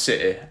moved to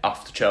City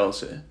after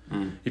Chelsea.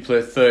 He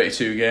played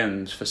 32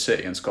 games for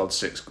City and scored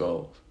 6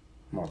 goals.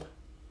 Mod.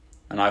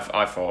 And I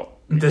thought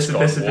This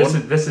scored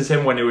one. is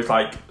him when he was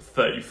like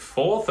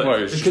 34. Well,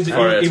 he was because just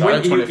very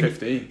retired, he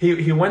 2015.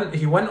 he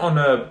went on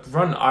a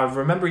run. I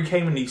remember he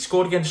came and he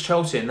scored against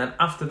Chelsea, and then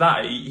after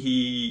that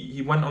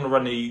he went on a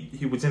run.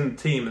 He was in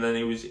the team, and then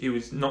he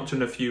was knocked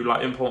in a few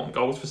like important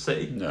goals for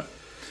City. No.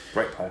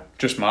 Great player.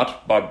 Just mad.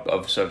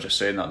 Obviously, I've just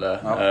seen that there.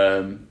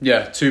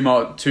 Oh.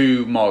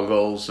 Two more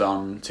goals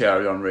than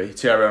Thierry Henry.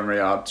 Thierry Henry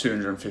had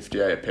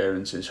 258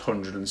 appearances,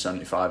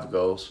 175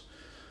 goals.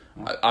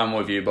 I'm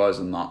with you boys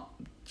on that.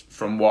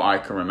 From what I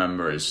can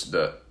remember is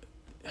that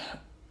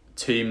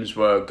teams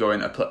were going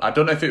to play. I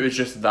don't know if it was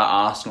just that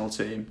Arsenal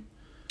team.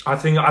 I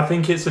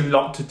think it's a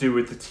lot to do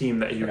with the team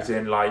that he was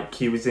in. Like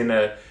he was in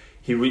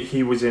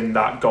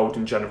that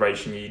golden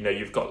generation. You know,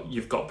 you've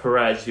got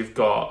Perez, you've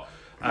got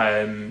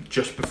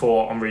just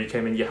before Henry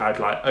came in, you had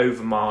like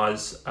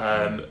Overmars,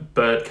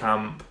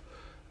 Bergkamp,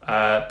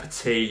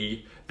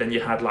 Petit. Then you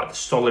had like the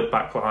solid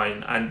back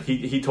line, and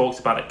he talks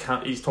about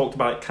it. He's talked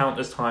about it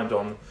countless times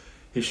on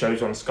his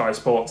shows on Sky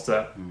Sports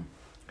that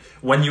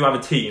when you have a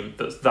team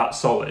that's that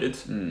solid,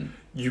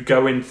 you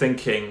go in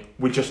thinking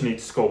we just need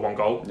to score 1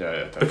 goal.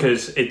 Yeah,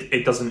 because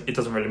it doesn't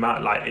really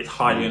matter. Like it's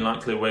highly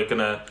unlikely we're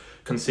gonna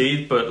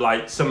concede, but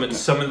like some of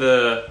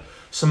the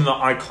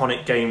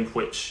iconic games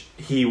which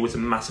he was a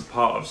massive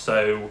part of.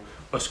 So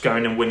us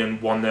going and winning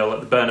 1-0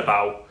 at the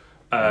Bernabeu.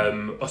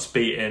 Us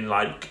beating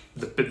like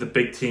the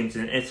big teams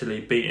in Italy,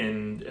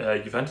 beating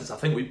Juventus. I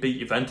think we beat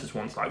Juventus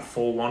once like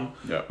 4-1.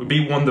 Yeah. We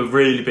beat one of the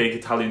really big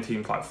Italian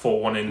teams like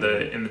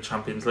 4-1 in the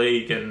Champions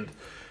League, and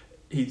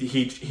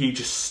he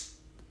just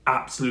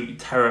absolutely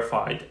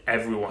terrified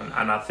everyone.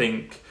 And I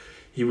think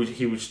he was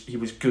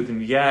good in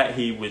the air.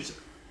 He was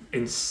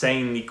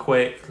insanely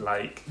quick.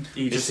 Like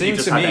It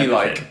seems to me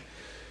like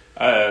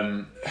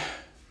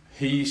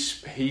he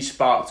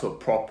sparked up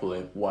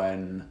properly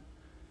when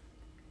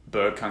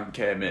Bergkamp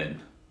came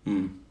in,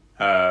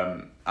 and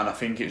I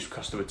think it's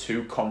because there were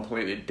 2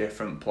 completely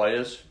different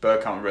players.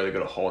 Bergkamp were really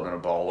good at holding a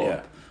ball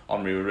up.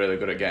 Henry were really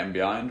good at getting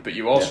behind, but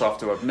you also have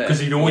to admit because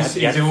he'd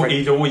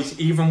always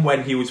even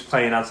when he was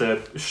playing as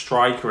a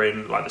striker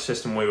in like the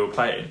system we were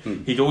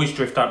playing, he'd always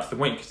drift out to the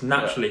wing because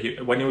naturally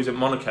when he was at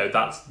Monaco,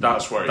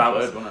 that's where he played,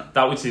 wasn't it?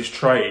 That was his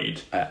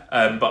trade.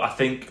 But I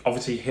think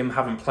obviously him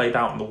having played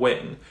out on the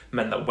wing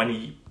meant that when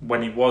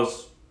he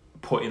was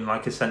put in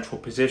like a central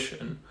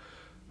position,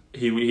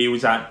 he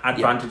was an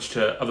advantage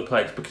to other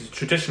players, because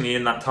traditionally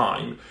in that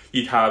time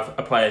you'd have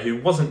a player who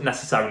wasn't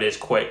necessarily as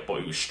quick, but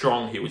he was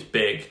strong, he was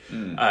big,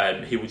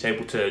 he was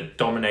able to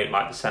dominate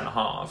like the centre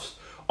halves.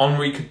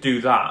 Henry could do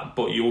that,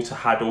 but he also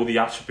had all the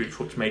attributes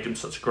which made him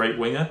such a great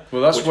winger.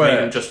 Well, that's which where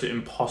made him just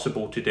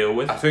impossible to deal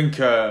with. I think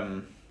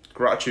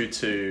gratitude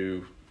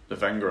to the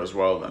Wenger as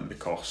well then,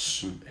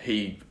 because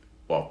he,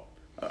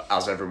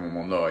 as everyone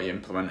will know, he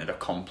implemented a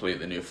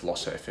completely new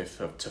philosophy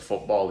to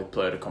football. He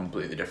played a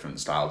completely different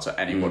style to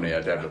anybody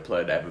had ever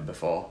played ever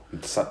before.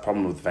 The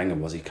problem with Wenger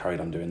was he carried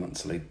on doing that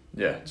until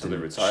he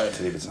retired.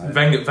 Wenger's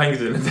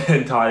an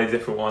entirely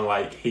different one.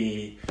 Like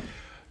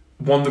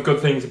one of the good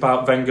things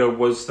about Wenger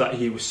was that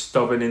he was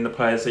stubborn in the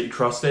players that he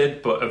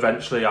trusted, but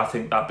eventually I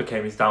think that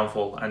became his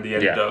downfall, and he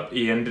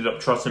ended up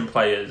trusting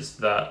players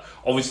that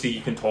obviously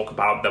you can talk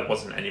about. There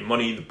wasn't any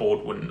money, the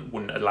board wouldn't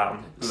allow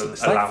It's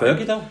like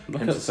Fergie though.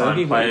 Look him at to sign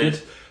Fergie, what he players.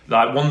 did.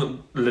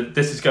 Like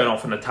this is going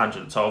off on a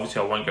tangent, so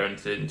obviously I won't go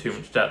into it in too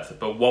much depth.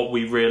 But what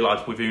we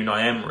realised with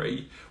Unai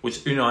Emery was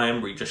Unai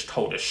Emery just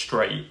told us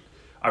straight.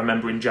 I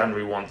remember in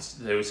January once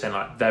they were saying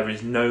like there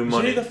is no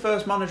money. Was he the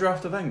first manager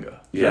after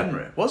Wenger? Yeah.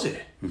 Emery? Was he?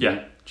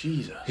 Yeah.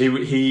 Jesus.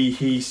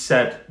 He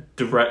said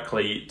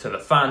directly to the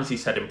fans, he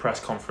said in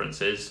press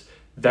conferences,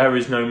 there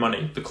is no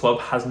money. The club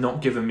has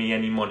not given me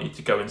any money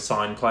to go and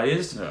sign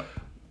players. Yeah.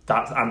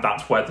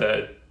 That's where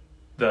the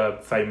the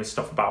famous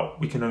stuff about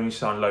we can only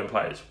sign loan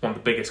players. One of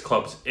the biggest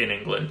clubs in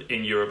England,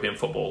 in European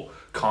football,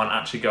 can't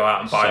actually go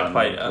out and buy a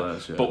player.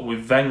 Players, yeah. But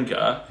with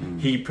Wenger,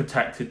 he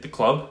protected the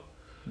club.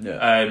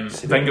 Yeah.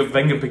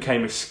 Wenger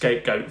became a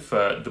scapegoat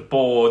for the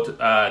board,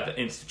 the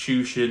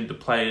institution, the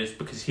players,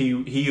 because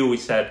he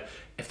always said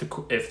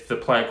if the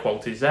player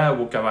quality is there,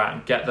 we'll go out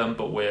and get them,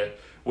 but we're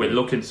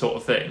looking sort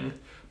of thing.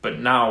 But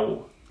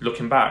now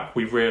looking back,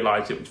 we've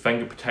realised it was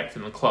Wenger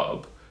protecting the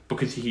club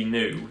because he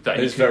knew that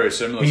it's very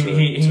similar to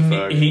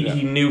Fergie,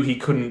 he knew he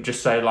couldn't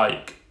just say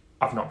like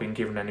I've not been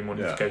given any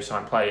money to go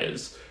sign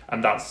players,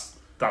 and that's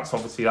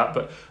obviously that.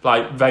 But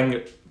like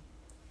Wenger,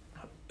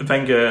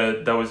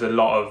 there was a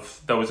lot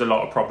of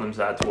problems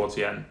there towards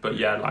the end. But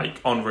yeah,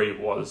 like Henry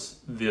was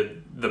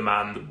the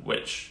man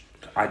which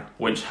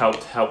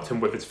helped him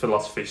with his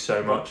philosophy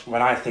so much.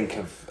 When I think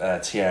of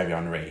Thierry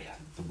Henry,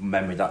 the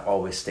memory that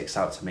always sticks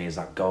out to me is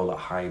that goal at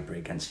Highbury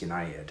against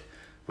United,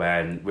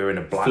 when we were in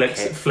a black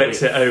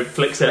flicks it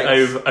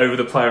over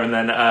the player and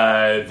then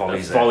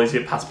volleys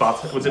it past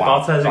Barthez. Was it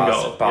Barthez in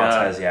goal?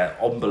 Barthez, yeah,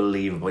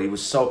 unbelievable.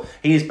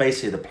 He is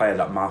basically the player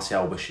that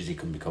Martial wishes he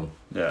could become.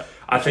 Yeah,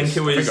 I think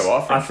it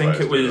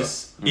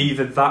was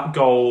either that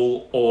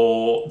goal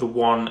or the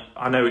one.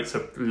 I know it's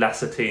a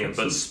lesser team,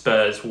 but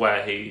Spurs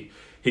where he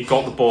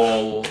got the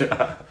ball.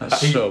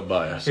 That's so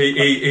biased.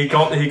 He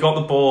got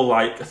the ball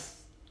like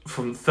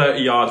from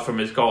 30 yards from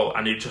his goal,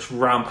 and he just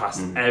ran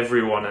past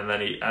everyone, and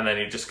then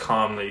he just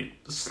calmly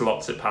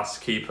slots it past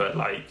the keeper.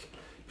 Like it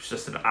was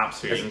just an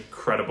absolutely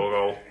incredible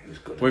goal.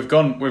 We've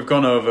gone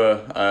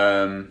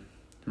over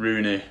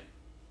Rooney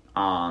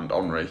and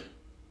Henry.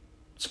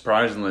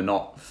 Surprisingly,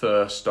 not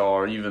first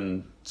or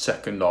even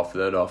second or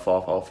third or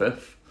fourth or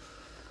fifth.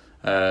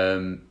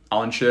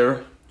 Alan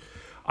Shearer.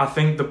 I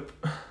think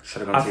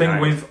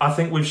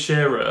with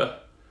Shearer,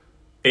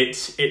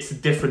 it's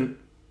different.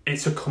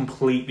 It's a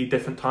completely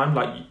different time.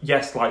 Like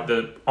yes, like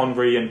the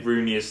Henry and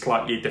Rooney is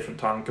slightly a different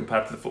time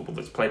compared to the football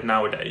that's played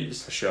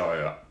nowadays. For sure,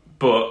 yeah.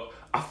 But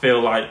I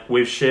feel like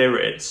with Shearer,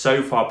 it's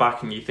so far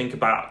back, and you think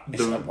about it?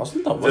 He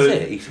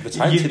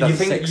retired in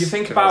 2006. You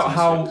think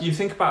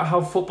about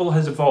how football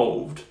has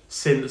evolved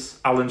since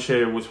Alan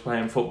Shearer was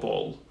playing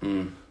football.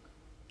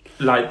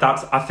 Like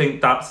I think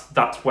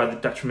that's where the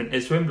detriment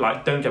is to him.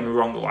 Like, don't get me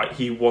wrong, like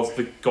he was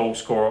the goal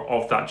scorer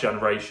of that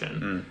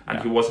generation, and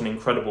he was an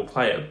incredible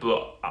player.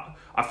 But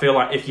I feel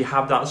like if you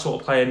have that sort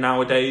of player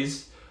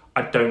nowadays,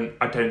 I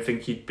don't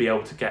think he'd be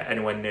able to get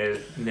anywhere near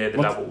the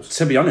levels.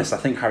 To be honest, I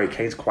think Harry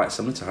Kane's quite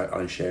similar to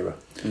Alan Shearer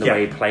in the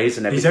way he plays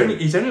and everything.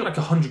 He's only like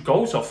 100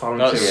 goals off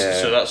Alan Shearer.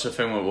 So that's the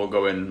thing that we'll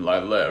go in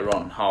like later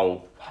on.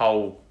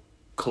 How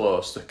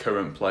close the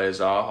current players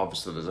are.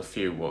 Obviously, there's a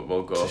few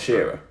we'll go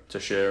to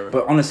Shearer.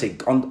 But honestly,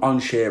 on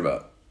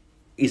Shearer,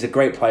 he's a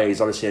great player. He's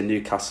obviously a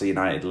Newcastle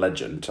United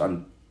legend,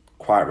 and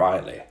quite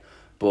rightly.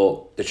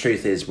 But the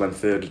truth is, when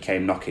Fergie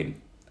came knocking,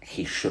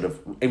 he should have.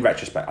 In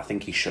retrospect, I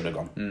think he should have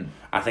gone.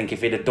 I think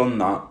if he'd have done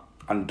that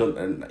and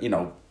done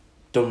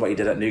what he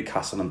did at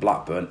Newcastle and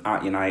Blackburn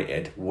at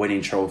United,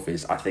 winning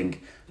trophies, I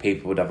think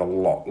people would have a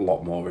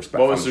lot more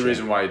respect. What was the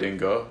reason why he didn't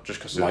go? Just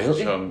because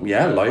loyalty,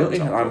 loyalty,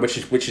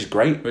 which is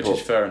great, which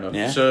is fair enough.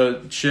 Yeah.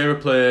 So Shearer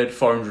played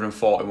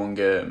 441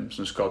 games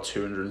and scored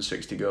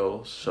 260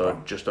 goals,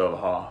 so just over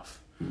half.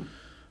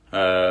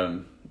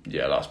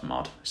 Yeah, that's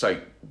mad. It's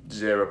like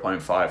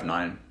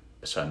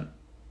 0.59%.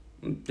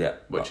 Yeah,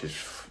 which is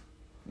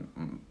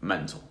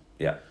mental.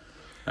 Yeah.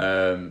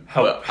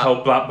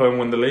 Helped Blackburn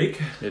win the league.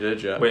 It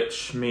did, yeah.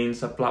 Which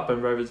means that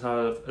Blackburn Rovers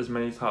have as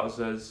many titles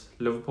as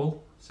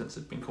Liverpool since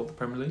it's been called the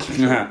Premier League.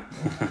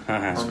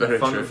 That's very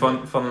true.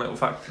 Fun little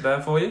fact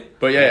there for you.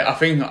 But yeah, I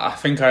think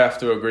I have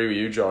to agree with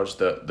you, George,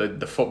 that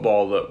the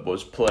football that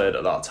was played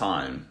at that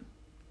time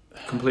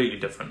completely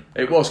different.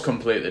 It was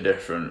completely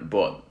different,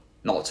 but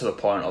not to the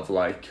point of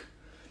like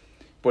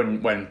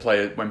when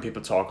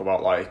people talk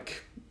about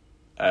like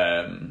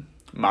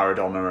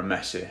Maradona and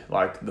Messi,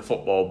 like the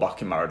football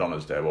back in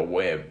Maradona's day were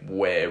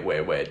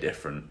way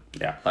different.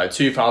 Yeah, like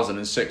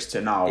 2006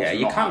 to now. Yeah,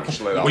 you can't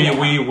actually.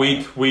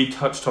 We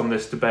touched on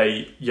this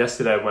debate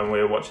yesterday when we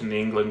were watching the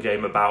England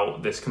game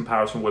about this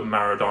comparison with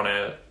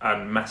Maradona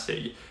and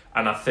Messi,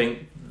 and I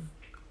think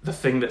the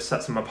thing that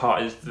sets them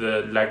apart is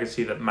the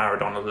legacy that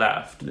Maradona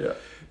left. Yeah.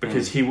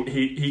 Because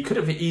he could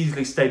have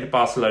easily stayed at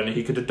Barcelona.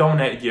 He could have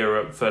dominated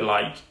Europe for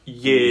like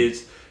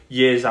years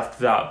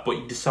after that, but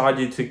he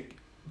decided to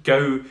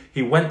go.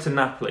 He went to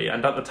Napoli,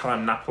 and at the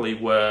time Napoli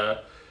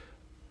were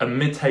a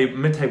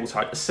mid-table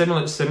side,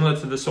 similar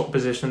to the sort of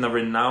position they're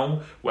in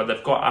now, where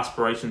they've got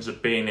aspirations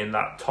of being in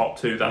that top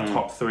two,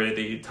 top three of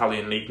the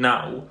Italian league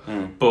now,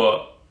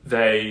 but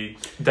they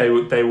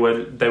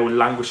were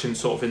languishing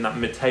sort of in that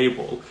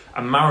mid-table,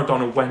 and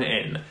Maradona went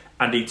in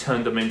and he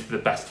turned them into the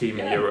best team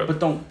in Europe.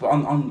 But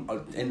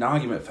on in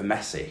argument for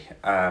Messi,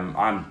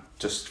 I'm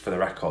just for the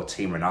record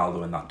Team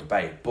Ronaldo in that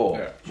debate.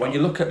 But when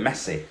you look at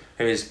Messi,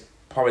 who is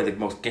probably the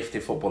most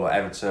gifted footballer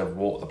ever to have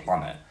walked the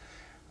planet,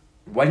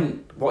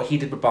 what he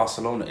did with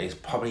Barcelona is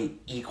probably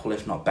equal,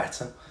 if not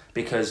better.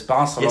 because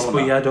Barcelona. Yes,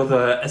 but he had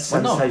other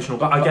sensational.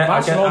 But I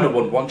Barcelona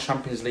won one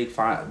Champions League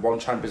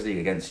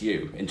against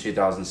you in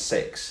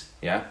 2006.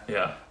 Yeah.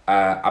 Yeah.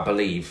 I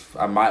believe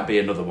I might be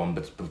another one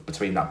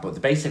between that,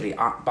 but basically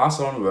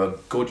Barcelona were a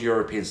good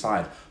European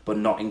side, but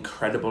not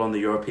incredible on the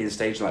European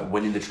stage, like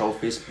winning the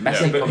trophies.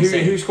 Messi but comes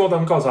in. who scored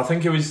them goals? I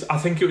think it was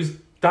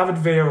David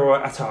Villa or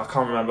Eto'o. I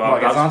can't remember. Well,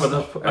 That's it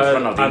was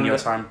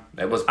Ronaldinho time.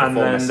 It was before and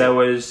then Messi. there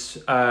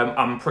was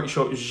I'm pretty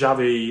sure it was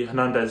Xavi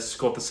Hernandez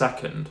scored the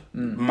second.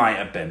 Might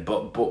have been,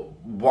 but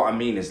what I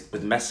mean is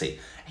with Messi,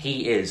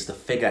 he is the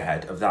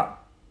figurehead of that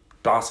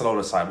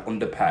Barcelona side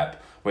under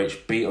Pep,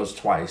 which beat us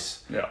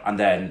twice, and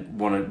then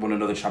won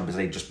another Champions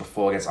League just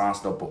before against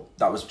Arsenal, but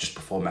that was just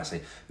before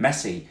Messi.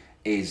 Messi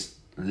is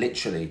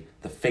literally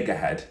the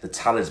figurehead, the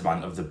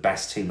talisman of the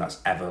best team that's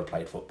ever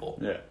played football.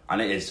 Yeah,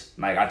 and it is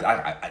like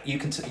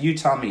you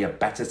tell me a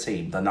better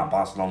team than that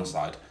Barcelona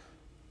side.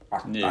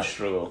 I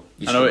struggle.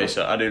 I know what you're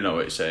saying. I do know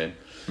what you're saying,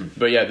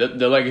 but yeah,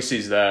 the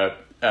legacy's there.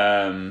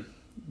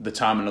 The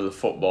timing of the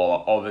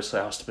football obviously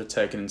has to be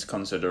taken into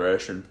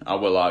consideration. I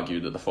will argue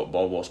that the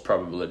football was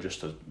probably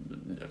just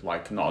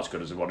not as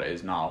good as what it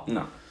is now.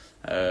 No.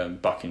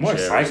 Back in more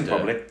Shearer's exciting, day.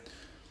 probably.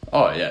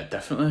 Oh yeah,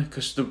 definitely,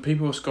 because the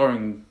people were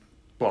scoring.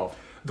 Well,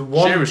 The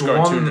one Shearer's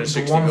scoring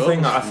 260 thing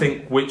goals. that I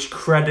think which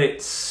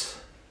credits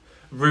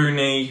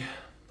Rooney,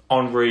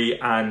 Henry,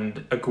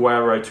 and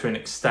Aguero to an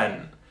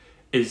extent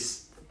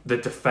is the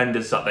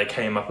defenders that they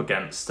came up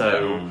against.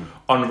 So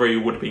Henry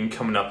would have been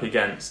coming up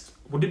against.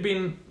 Would it have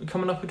been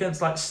coming up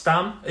against like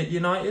Stam at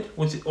United?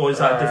 Was it, or is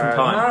that a different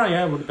time? No,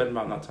 yeah, it would have been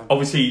about that time.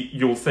 Obviously,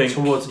 you'll think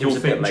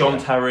John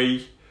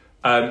Terry.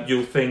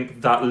 You'll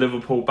think that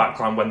Liverpool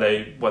backline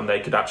when they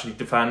could actually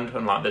defend,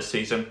 unlike this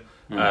season.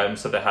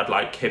 So they had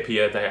like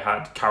Hippier, they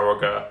had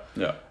Carragher.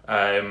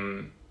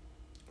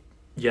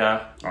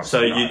 Yeah.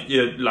 So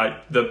you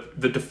like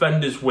the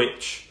defenders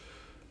which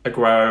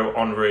Aguero,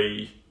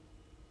 Henry,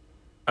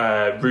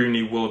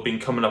 Rooney will have been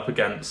coming up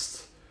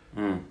against.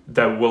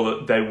 They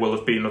will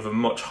have been of a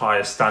much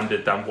higher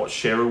standard than what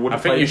Shearer would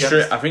have played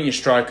against. I think your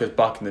strikers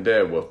back in the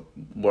day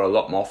were a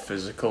lot more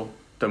physical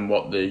than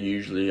what they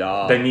usually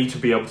are. They need to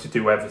be able to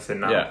do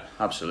everything now. Yeah,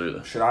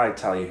 absolutely. Should I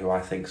tell you who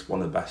I think's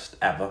one of the best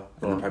ever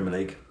in the Premier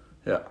League?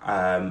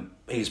 Yeah.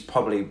 He's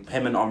probably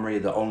him and Henry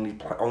the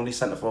only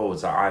centre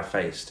forwards that I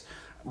faced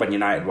when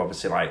United were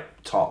obviously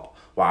like top.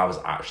 Where I was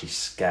actually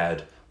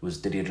scared was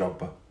Didier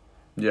Drogba.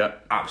 Yeah,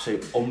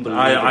 absolutely unbelievable.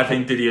 I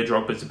think Didier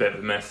Drogba's a bit of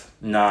a myth.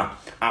 Nah,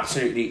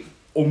 absolutely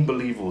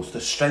unbelievable.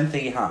 The strength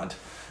he had,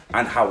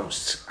 and how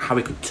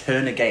he could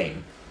turn a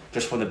game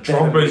just from the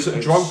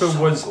Drogba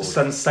was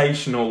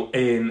sensational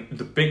in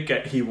the big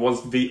game. He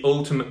was the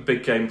ultimate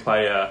big game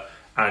player,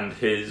 and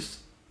his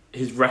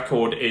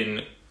record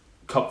in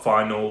cup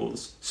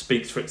finals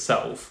speaks for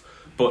itself.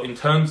 But in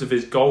terms of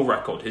his goal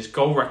record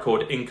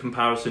in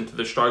comparison to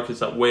the strikers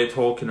that we're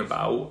talking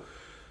about,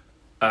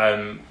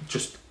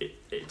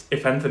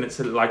 if anything, it's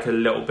like a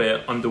little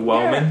bit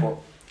underwhelming.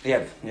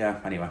 Yeah.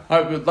 Anyway,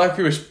 like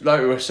we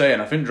were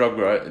saying, I think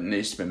Drogba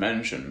needs to be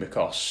mentioned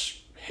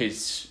because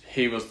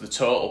he was the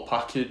total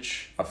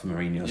package of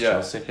Mourinho's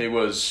Chelsea. He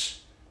was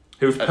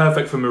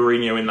perfect for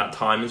Mourinho in that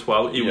time as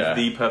well. He was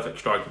the perfect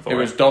striker for him.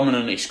 He was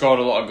dominant. He scored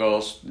a lot of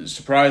goals.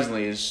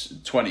 Surprisingly, he's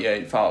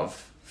 28 out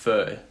of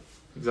 30.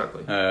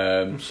 Exactly.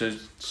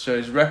 So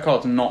his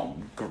record's not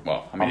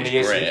well. I mean, how many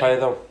years did he play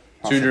though?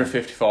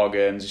 254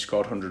 games. He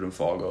scored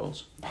 104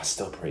 goals. That's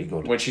still pretty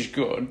good. Which is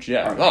good.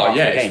 Yeah. Half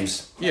the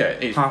games. Yeah.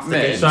 Half the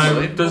games.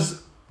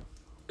 So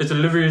is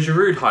Olivier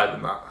Giroud higher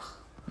than that?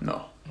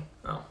 No.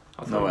 No.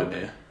 No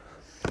idea.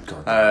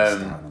 God,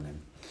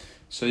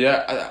 so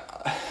yeah,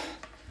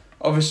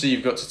 obviously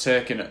you've got to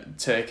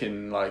take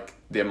in like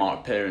the amount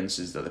of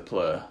appearances that they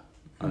play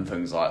and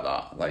things like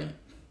that. Like,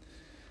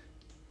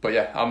 but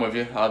yeah, I'm with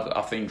you.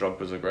 I think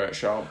Drogba's a great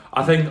shout.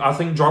 I think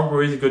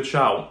Drogba is a good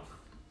shout,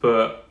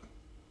 but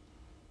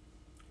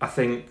I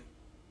think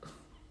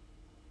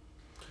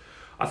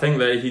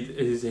that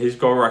his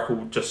goal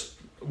record just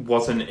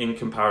wasn't in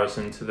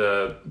comparison to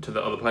the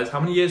other players.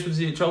 How many years was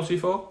he at Chelsea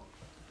for?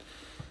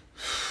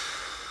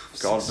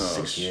 God knows.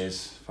 6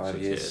 years,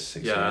 5 years,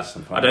 6 years.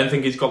 I don't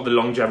think he's got the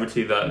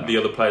longevity that the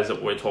other players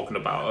that we're talking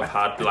about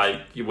have had.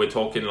 Like we're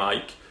talking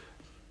like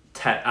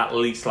at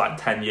least like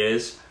 10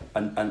 years.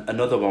 And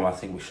another one I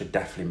think we should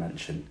definitely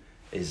mention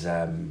is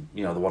the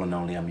one and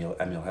only Emil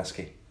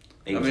Heskey.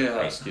 Emil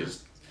Heskey.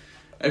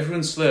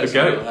 Everyone slays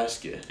Emil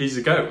Heskey. He's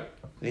the GOAT.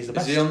 He's the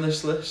best. Is he on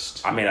this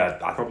list? I mean,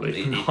 I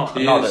probably not.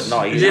 I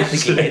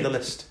think he made the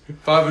list.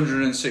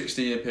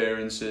 560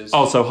 appearances.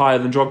 Oh, so higher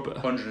than Drogba.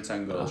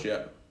 110 goals.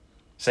 Yeah.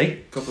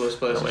 See, couple of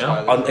places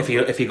higher than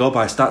if you go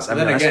by stats,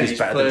 Emil Heskey's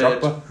better than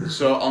Drogba.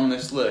 So on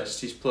this list,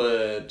 he's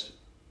played.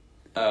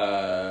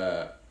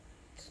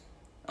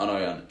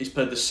 He's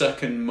played the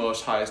second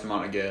most highest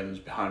amount of games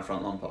behind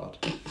Frank Lampard.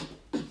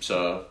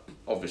 So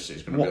obviously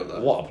he's going to be up there.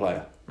 What a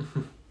player!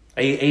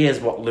 he is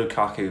what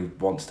Lukaku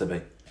wants to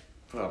be.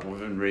 Well,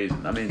 within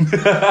reason. I mean,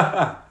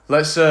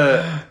 let's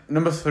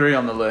number 3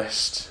 on the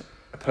list.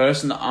 A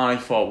person that I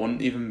thought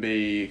wouldn't even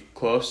be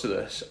close to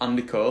this,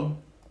 Andy Cole.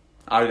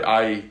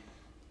 I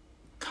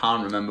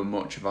can't remember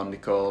much of Andy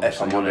Cole.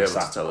 If I'm you'll be honest,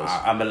 able to tell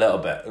us. I'm a little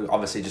bit,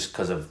 obviously just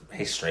because of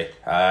history.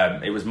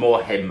 It was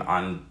more him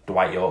and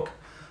Dwight York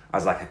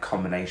as like a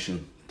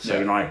combination.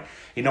 So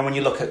when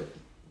you look at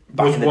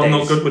back Was in the one days,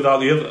 not good without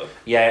the other?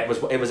 Yeah,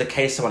 it was a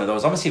case of one of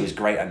those. Obviously, he was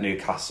great at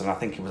Newcastle, and I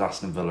think he was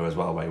Aston Villa as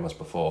well, where he was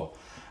before.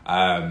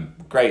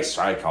 Great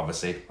strike,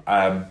 obviously,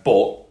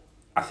 but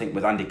I think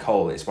with Andy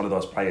Cole, it's one of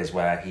those players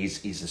where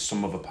he's the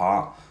sum of a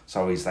part.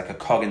 So he's like a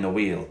cog in the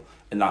wheel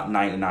in that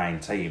 99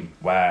 team,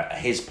 where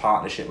his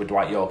partnership with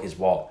Dwight York is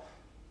what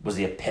was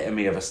the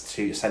epitome of a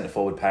centre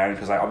forward pairing.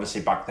 Because like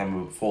obviously back then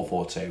we were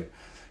 4-4-2.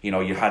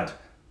 You had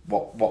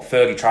what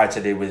Fergie tried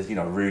to do with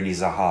Rooney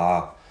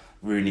Zaha,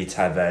 Rooney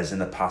Tevez in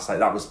the past. Like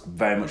that was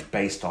very much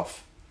based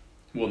off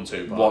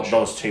 1-2 what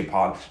those two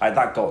parts. Like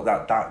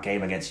that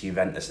game against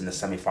Juventus in the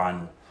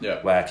semi-final,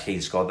 where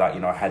Keane scored that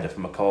header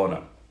from a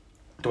corner.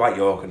 Dwight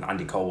York and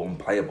Andy Cole were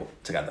unplayable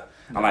together,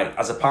 and like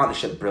as a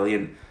partnership,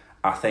 brilliant.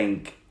 I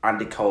think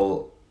Andy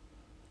Cole,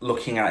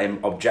 looking at him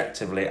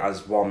objectively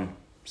as one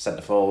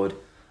centre forward,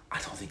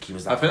 I don't think he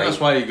was that. I think great. that's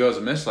why he goes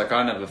amiss. Like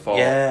I never thought.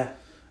 Yeah.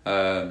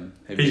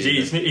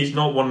 He's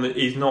not one of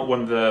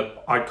the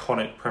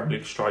iconic Premier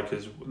League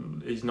strikers.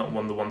 He's not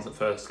one of the ones that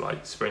first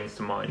like springs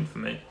to mind for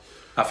me.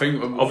 I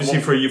think obviously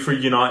for a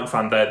United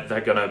fan,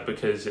 they're gonna,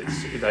 because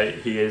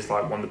he is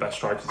like one of the best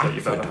strikers that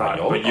you've ever had.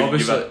 But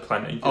you've had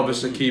plenty.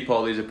 Obviously, keep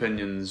all these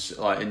opinions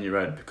like in your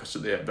head, because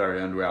at the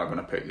very end we are going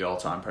to pick the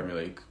all-time Premier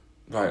League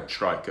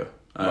striker.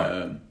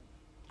 Right.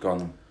 Go on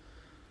then.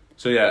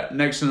 So yeah,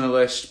 next on the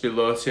list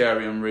below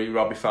Thierry Henry,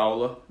 Robbie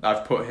Fowler.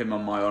 I've put him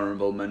on my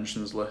honourable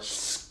mentions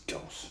list.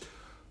 Skills.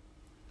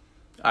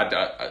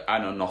 I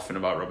know nothing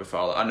about Robbie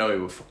Fowler. I know he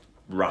was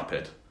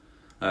rapid,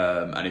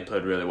 and he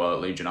played really well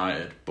at Leeds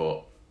United,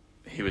 but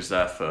he was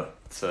there for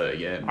 30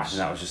 games. I think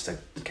that was just a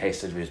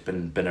case that he's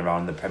been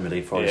around the Premier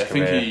League for his I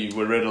career. think he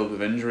was riddled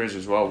with injuries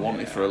as well,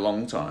 wasn't he, for a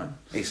long time.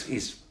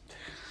 He's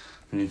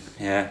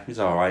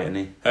alright, isn't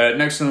he?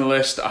 Next on the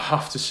list, I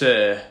have to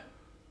say,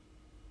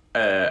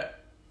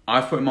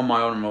 I've put him on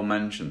my honourable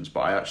mentions,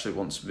 but I actually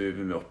want to move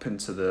him up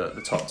into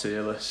the top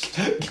tier list.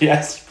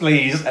 Yes,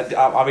 please.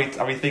 Are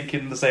we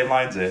thinking the same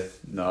lines here?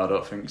 No, I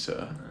don't think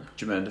so.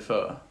 Jermaine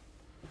Defoe.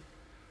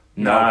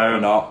 No, we're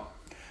not.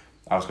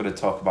 I was going to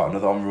talk about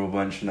another honourable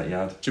mention that you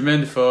had. Jermaine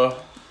Defoe.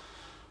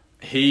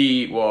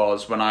 He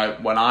was when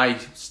I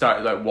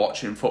started like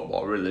watching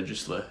football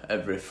religiously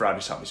every Friday,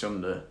 Saturday,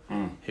 Sunday.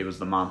 He was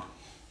the man.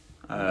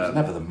 He was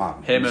never the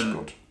man.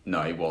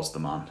 He was the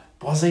man.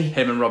 Was he?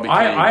 Him and Robbie Keane.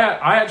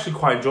 I actually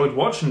quite enjoyed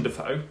watching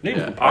Defoe.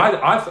 Yeah.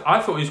 I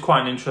thought he was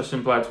quite an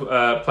interesting player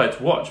to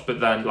watch, but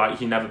then like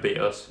he never beat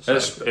us. So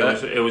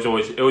it was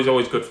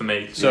always good for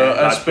me. So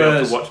to be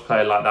able to watch a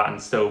player like that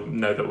and still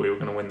know that we were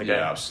going to win the game.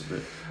 Yeah,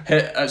 absolutely.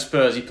 At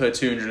Spurs, he played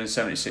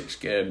 276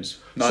 games.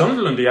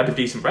 Sunderland, he had a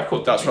decent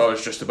record. That's what I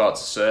was just about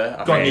to say.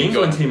 Got the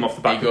England team off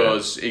the back.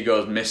 He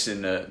goes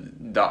missing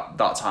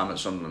that time at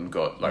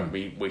Sunderland.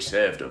 We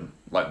saved them.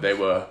 Like they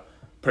were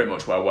pretty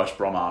much where West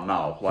Brom are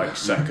now. Like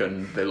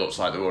second, they looked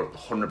like they were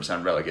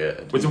 100%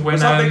 relegated. Was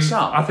that Big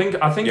Sam? I think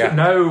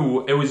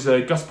no, it was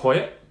Gus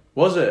Poyet.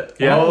 Was it?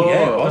 Yeah, it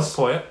was Gus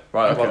Poyet.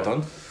 Right, okay. Well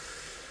done.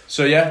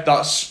 So yeah,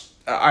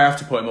 I have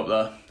to put him up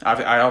there.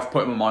 I have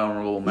put him on my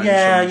honourable mentions.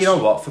 Yeah, you know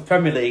what? For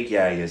Premier League, he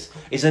is.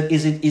 He's a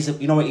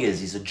you know what he is?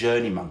 He's a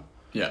journeyman.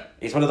 Yeah.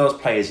 He's one of those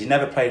players. He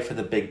never played for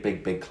the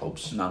big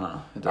clubs.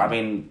 No. I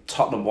mean,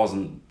 Tottenham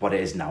wasn't what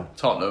it is now.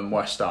 Tottenham,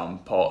 West Ham,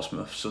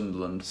 Portsmouth,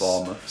 Sunderland,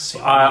 Bournemouth.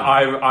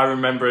 I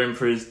remember him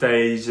for his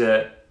days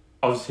at,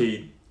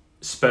 obviously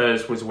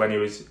Spurs was when he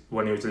was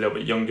a little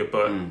bit younger,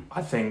 but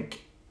I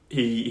think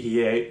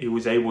he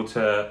was able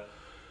to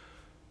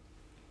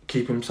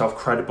keep himself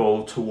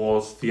credible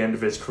towards the end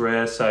of his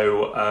career.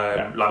 So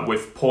like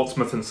with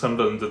Portsmouth and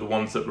Sunderland are the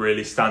ones that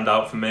really stand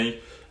out for me.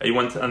 He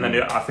went to, and then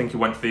I think he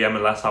went to the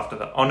MLS after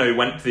that. Oh no, he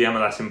went to the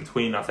MLS in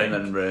between, I think.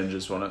 And then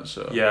Rangers won it.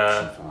 So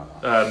yeah,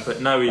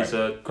 but no, he's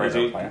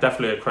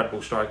definitely a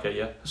credible striker.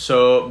 Yeah.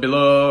 So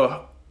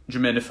below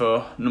Jermaine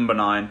Defoe, number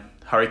 9,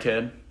 Harry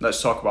Kane.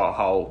 Let's talk about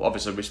how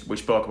obviously we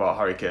spoke about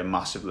Harry Kane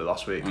massively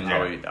last week and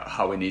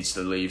how he needs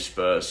to leave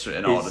Spurs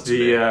in order to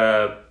be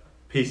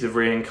piece of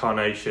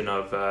reincarnation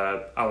of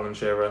Alan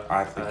Shearer.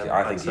 I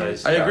think he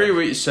is. I agree with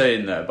what you're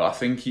saying there, but I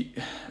think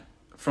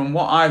from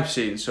what I've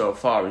seen so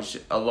far, he's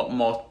a lot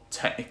more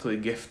technically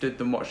gifted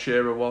than what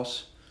Shearer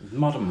was.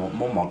 More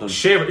modern.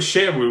 Shearer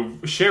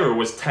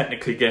was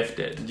technically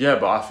gifted. Yeah,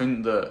 but I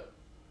think that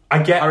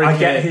I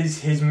get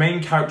his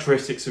main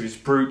characteristics of his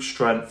brute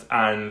strength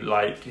and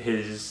like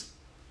his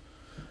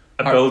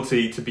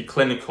ability to be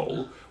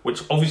clinical,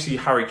 which obviously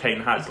Harry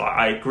Kane has. Like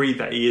I agree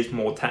that he is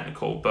more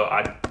technical, but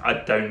I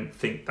don't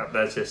think that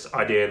there's this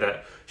idea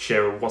that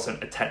Shearer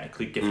wasn't a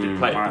technically gifted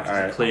player,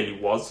 because he clearly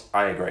was.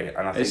 I agree,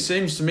 and I think it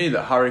seems to me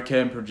that Harry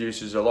Kane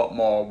produces a lot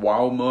more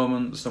wow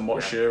moments than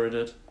what Shearer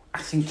did.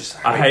 I think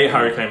just I hate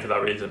Harry Kane for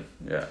that reason.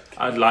 Yeah.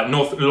 I'd like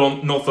North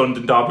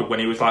London derby when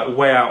he was like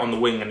way out on the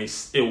wing and he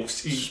just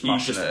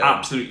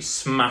absolutely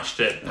smashed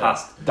it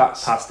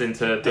past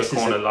into the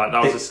corner.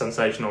 That was a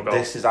sensational goal.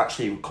 This is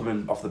actually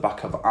coming off the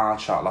back of our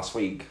chat last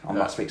week on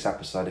last week's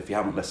episode. If you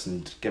haven't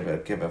listened, give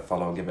it a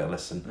follow and give it a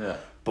listen. Yeah.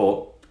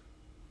 But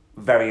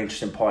very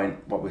interesting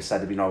point. What we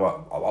said,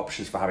 what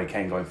options for Harry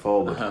Kane going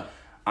forward.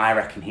 I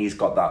reckon he's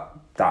got that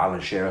Alan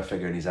Shearer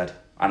figure in his head.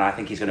 And I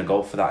think he's going to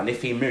go for that. And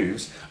if he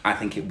moves, I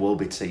think it will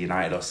be to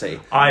United or City.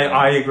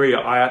 I agree.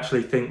 I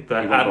actually think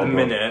that at the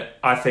minute,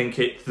 I think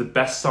it's the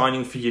best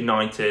signing for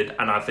United,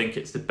 and I think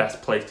it's the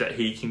best place that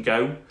he can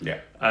go.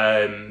 Yeah.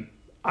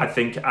 I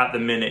think at the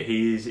minute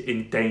he is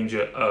in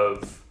danger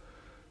of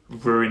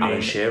ruining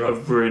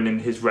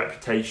his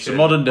reputation. It's a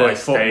modern day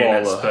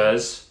footballer.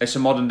 Spurs. It's a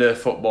modern day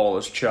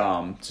footballer's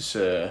charm to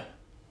say,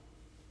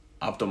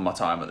 I've done my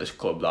time at this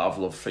club that I've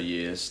loved for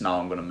years. Now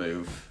I'm going to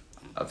move.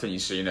 I think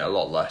you've seen it a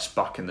lot less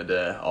back in the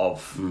day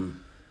of,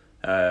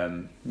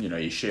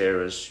 your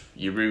Shearers,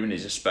 your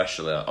Rooney's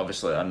especially.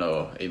 Obviously, I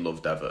know he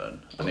loved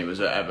Everton and he was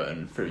at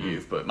Everton through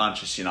youth, but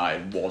Manchester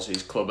United was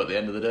his club at the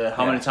end of the day.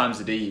 How many times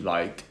did he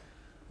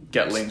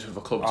get linked with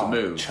a club to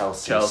move?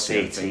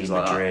 Chelsea, things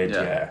Madrid, like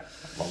that.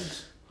 Yeah.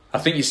 I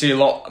think you see a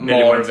lot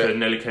more of it.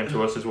 Nearly came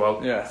to us as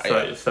well. Yeah,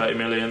 30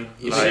 million.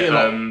 You see a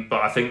lot.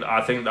 But I think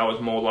that was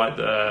more like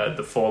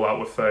the fallout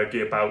with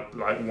Fergie about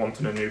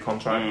wanting a new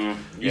contract.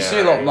 You see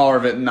a lot more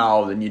of it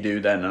now than you do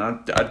then,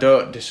 and I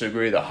don't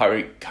disagree that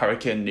Harry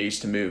Kane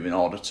needs to move in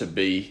order to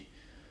be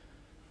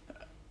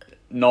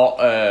not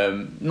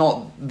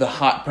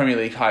the Premier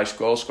League highest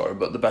goal scorer,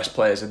 but the best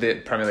players the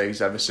Premier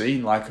League's ever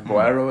seen, like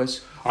Aguero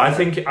is. I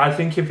think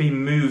if he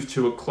moved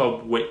to a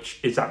club which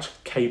is actually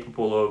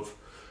capable of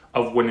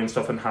winning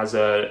stuff and has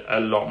a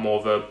lot more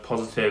of a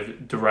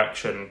positive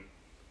direction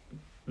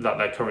that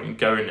they're currently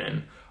going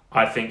in,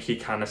 I think he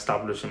can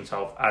establish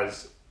himself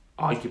as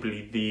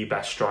arguably the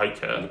best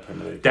striker.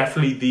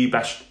 Definitely the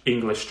best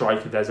English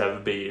striker there's ever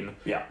been.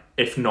 Yeah.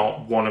 If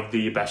not one of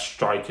the best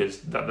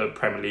strikers that the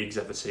Premier League's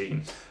ever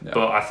seen. Yeah.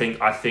 But I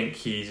think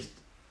he's...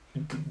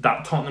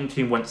 That Tottenham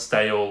team went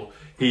stale.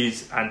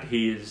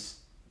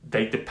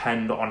 They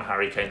depend on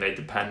Harry Kane, they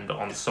depend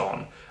on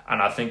Son,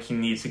 and I think he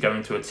needs to go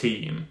into a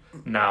team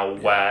now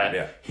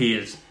where he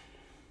is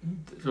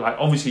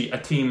obviously a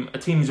team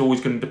is always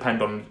going to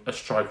depend on a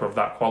striker of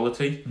that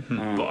quality,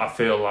 but I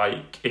feel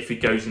like if he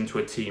goes into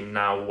a team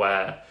now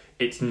where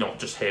it's not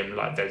just him,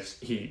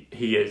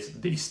 he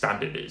is the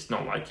standard, it's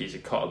not like he's a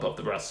cut above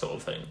the rest sort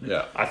of thing.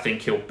 Yeah. I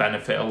think he'll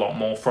benefit a lot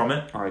more from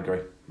it. I agree.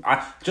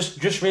 I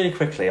just really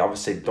quickly,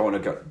 obviously don't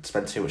want to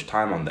spend too much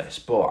time on this,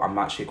 but I'm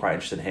actually quite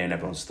interested in hearing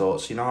everyone's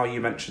thoughts. You know how you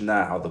mentioned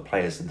there how the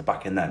players in the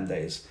back in them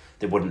days,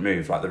 they wouldn't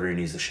move, like the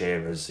Rooneys, the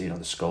Shearers, the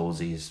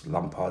Scholesies,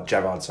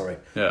 Gerrard, sorry.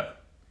 Yeah.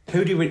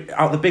 Who do we,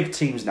 out of the big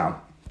teams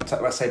now,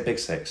 let's say big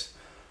six,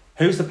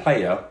 who's the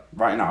player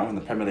right now in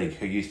the Premier League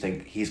who you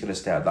think he's going to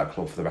stay at that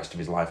club for the rest of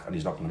his life and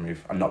he's not going to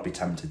move and not be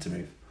tempted to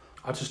move?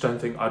 I don't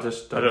think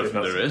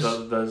there is.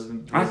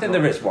 I think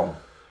there is one.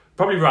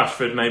 Probably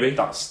Rashford, maybe.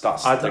 I'd say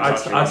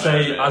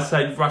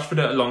Rashford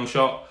at a long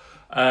shot.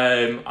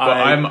 I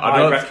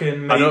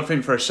don't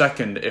think for a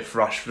second if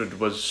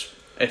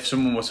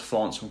someone was to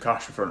flaunt some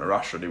cash in front of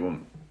Rashford, he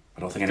wouldn't. I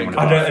don't think anyone.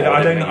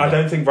 I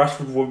don't think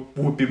Rashford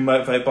would be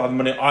motivated by the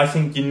money. I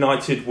think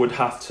United would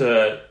have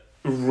to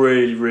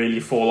really,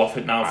 really fall off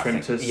it now for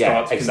him to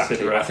start to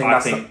consider it. I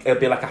think it'll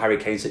be like a Harry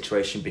Kane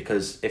situation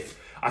because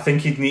I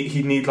think he'd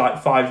need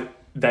five.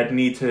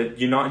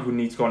 United would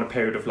need to go on a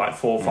period of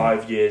 4 or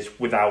 5 years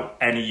without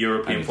any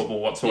European football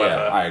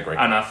whatsoever. Yeah, I agree.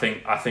 And I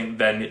think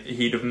then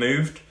he'd have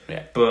moved.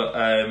 Yeah. But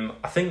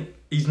I think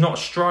he's not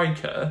a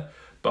striker,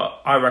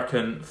 but I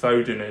reckon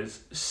Foden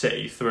is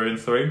City through and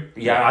through.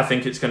 Yeah. I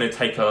think it's going to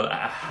take a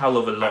hell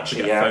of a lot to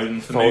get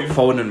Foden to move.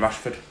 Foden and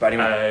Rashford. But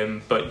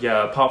anyway. But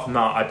yeah, apart from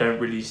that, I don't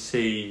really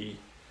see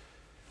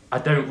a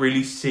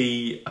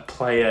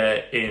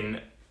player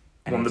in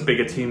one of the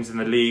bigger teams in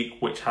the league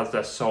which has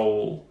their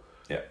sole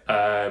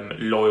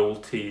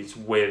loyalties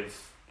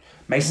with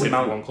Mason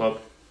Mount. One club.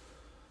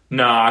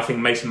 No, I think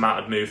Mason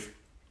Mount would move.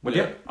 Would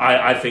you?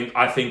 I think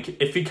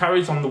if he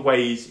carries on the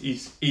way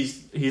he's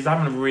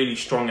having a really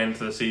strong end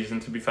to the season,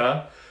 to be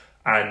fair,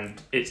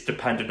 and it's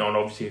dependent on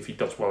obviously if he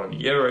does well in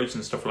the Euros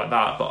and stuff like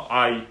that. But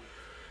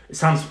it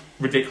sounds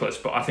ridiculous,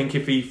 but I think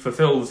if he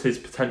fulfills his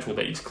potential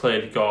that he's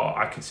clearly got,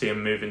 I could see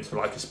him move into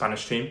a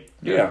Spanish team.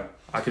 Yeah.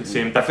 I could see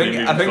him definitely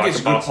moving I think to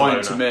it's a good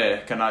point to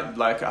make, and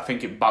I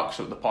think it backs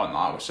up the point that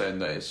I was saying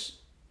that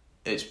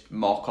it's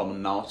more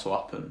common now to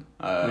happen.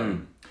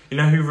 You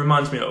know who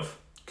reminds me of?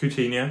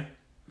 Coutinho.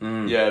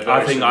 Yeah,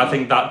 I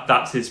think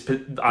that's his.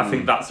 I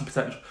think that's the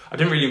potential. I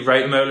didn't really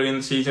rate him early in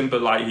the season,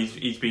 but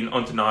he's been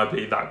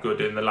undeniably that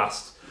good in the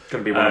last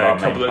couple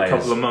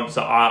of months.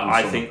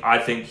 I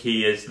think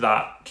he is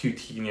that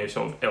Coutinho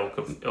sort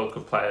of ilk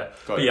of player.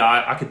 But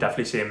yeah, I could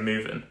definitely see him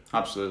moving.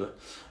 Absolutely.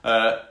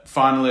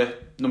 Finally,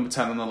 number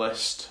 10 on the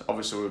list.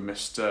 Obviously, we've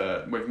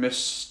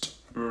missed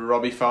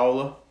Robbie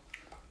Fowler.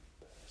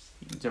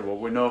 Yeah, well,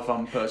 we know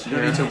Van Persie. You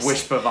don't need to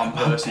whisper Van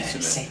Persie to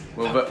me.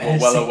 We're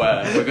Persie. well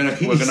aware. We're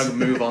gonna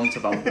move on to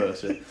Van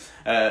Persie.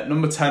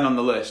 Number 10 on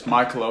the list,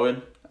 Michael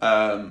Owen.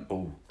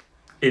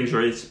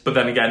 Injuries, but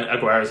then again,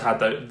 Aguero's had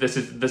that. This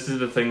is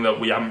the thing that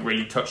we haven't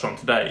really touched on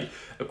today.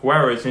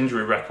 Aguero's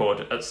injury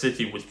record at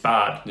City was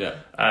bad. Yeah.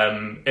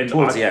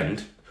 Towards the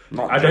end.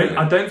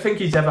 I don't think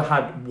he's ever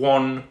had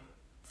one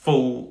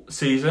full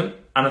season,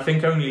 and I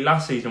think only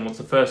last season was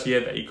the first year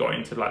that he got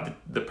into like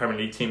the Premier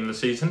League team of the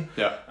season.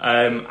 Yeah.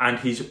 And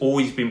he's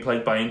always been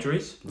plagued by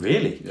injuries.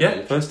 Really?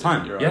 Yeah. First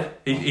time. You're Yeah.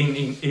 right.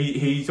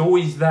 He's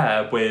always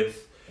there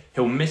with.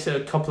 He'll miss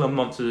a couple of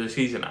months of the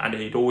season, and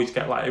he'd always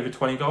get like over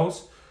 20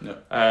 goals.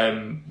 Yeah.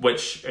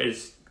 Which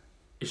is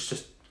it's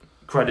just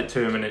credit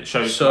to him, and it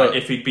shows So- like,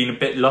 if he'd been a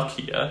bit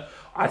luckier,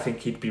 I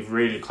think he'd be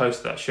really close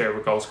to that Shearer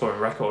goal scoring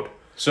record.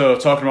 So,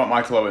 talking about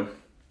Michael Owen,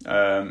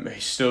 he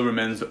still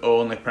remains the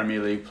only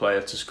Premier League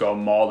player to score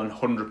more than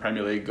 100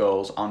 Premier League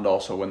goals and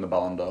also win the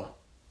Ballon d'Or.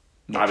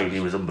 I mean, he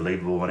was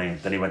unbelievable when he.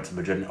 Then he went to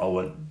Madrid and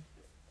Owen.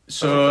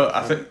 So,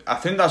 I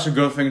think that's a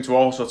good thing to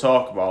also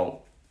talk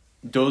about.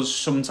 Does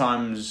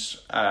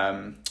sometimes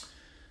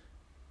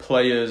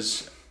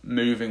players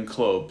moving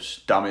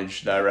clubs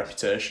damage their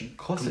reputation? Of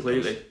course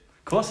Completely. it does.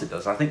 Of course it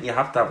does. I think you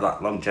have to have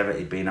that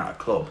longevity being at a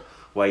club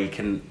where you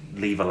can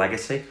leave a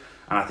legacy.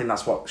 And I think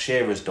that's what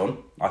Shearer's done.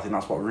 I think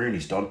that's what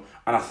Rooney's done.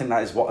 And I think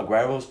that is what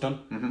Aguero's done.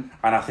 Mm-hmm.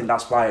 And I think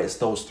that's why it's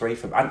those three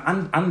for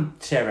and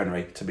Thierry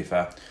Henry, to be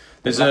fair.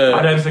 I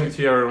don't think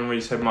Thierry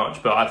Henry so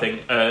much, but I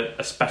think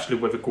especially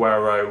with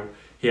Aguero,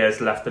 he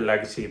has left a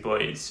legacy.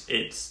 But it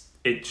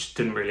just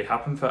didn't really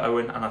happen for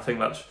Owen, and I think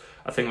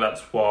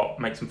that's what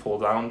makes him fall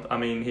down. I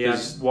mean, he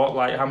has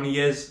how many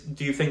years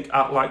do you think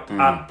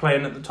at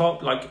playing at the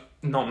top? Like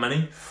not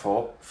many.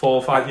 4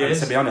 or 5 years.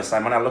 And to be honest,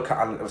 when I look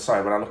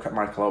at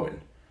Michael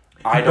Owen,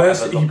 He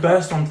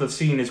burst onto the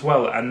scene as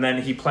well, and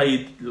then he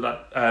played.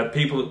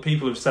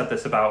 People have said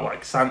this about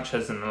like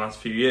Sanchez in the last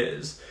few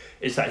years,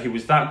 is that he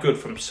was that good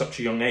from such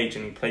a young age,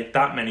 and he played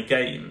that many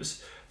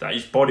games that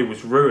his body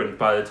was ruined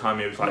by the time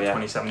he was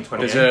 27,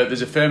 28.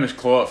 There's a famous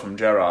quote from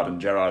Gerrard,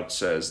 and Gerrard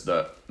says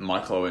that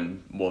Michael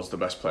Owen was the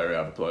best player he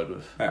ever played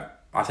with. Yeah,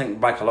 I think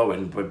Michael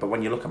Owen. But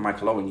when you look at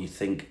Michael Owen, you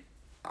think,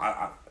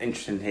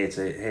 interesting here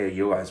to hear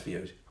your guys'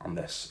 views on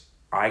this.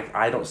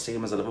 I don't see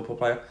him as a Liverpool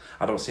player.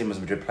 I don't see him as a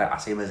Madrid player. I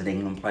see him as an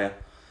England player.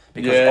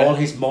 Because all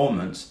his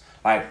moments,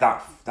 like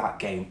that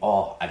game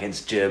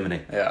against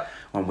Germany,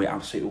 when we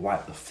absolutely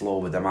wiped the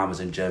floor with them. I was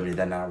in Germany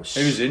then, and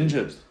He was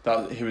injured.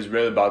 He was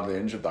really badly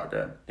injured that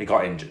game. He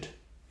got injured.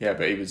 Yeah,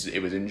 but he was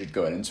injured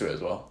going into it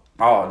as well.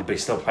 Oh, but he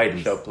still played.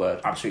 Still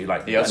played. Absolutely,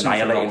 He had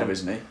something wrong him, with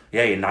his knee.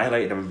 Yeah, he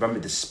annihilated him. Remember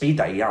the speed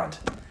that he had.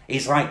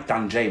 He's like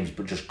Dan James,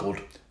 but just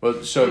good.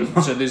 Well, so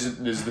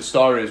there's the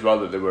story as well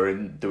that they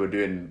were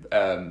doing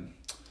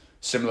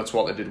similar to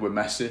what they did with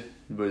Messi,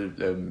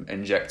 with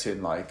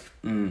injecting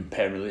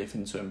pain relief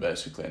into him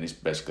basically, and he's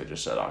basically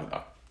just said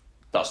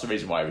that's the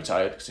reason why he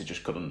retired, because he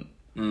just couldn't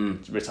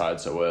retired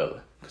so early.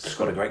 Just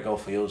got a great goal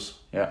for yours.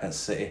 Yeah, at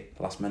City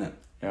last minute.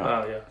 Yeah.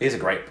 Oh yeah, he is a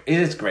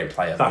great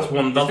player. That's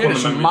one. He's been in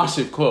some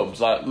massive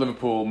clubs like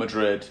Liverpool,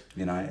 Madrid,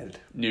 United,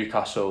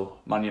 Newcastle,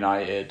 Man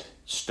United,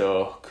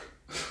 Stoke.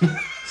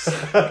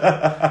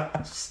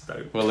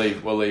 Stoke.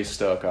 We'll leave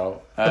Stoke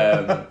out.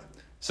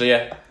 So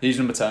yeah, he's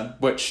number 10,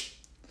 which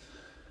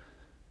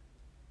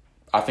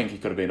I think he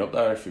could have been up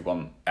there if he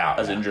wasn't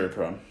as injury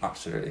prone.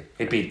 Absolutely,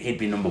 he'd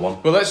be number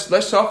 1. Well,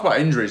 let's talk about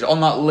injuries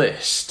on that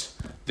list.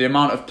 The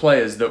amount of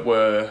players that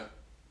were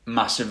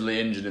massively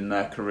injured in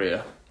their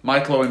career.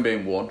 Michael Owen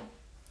being one.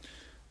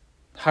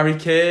 Harry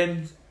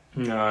Kane.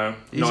 No,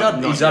 he's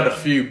had a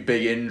few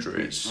big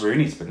injuries.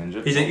 Rooney's been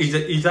injured.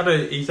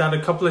 He's had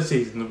a couple of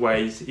seasons where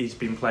he's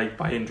been plagued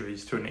by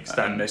injuries to an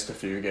extent. And missed a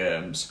few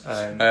games.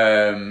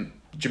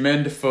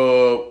 Jermaine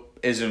Defoe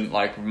isn't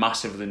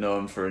massively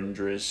known for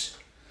injuries.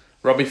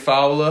 Robbie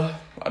Fowler,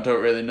 I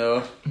don't really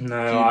know.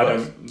 No, I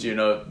don't. Do you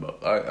know?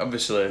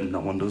 Obviously, no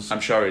one does.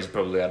 I'm sure he's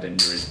probably had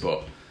injuries,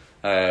 but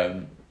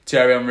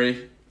Thierry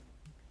Henry,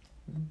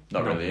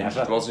 not really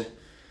injured, was he?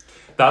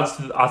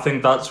 I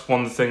think that's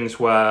one of the things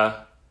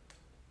where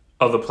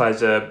other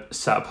players are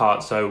set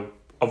apart. So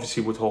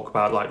obviously we'll talk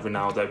about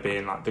Ronaldo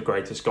being the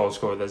greatest goal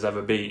scorer there's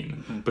ever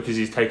been, because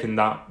he's taken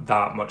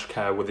that much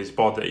care with his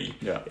body.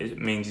 Yeah. It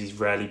means he's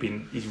rarely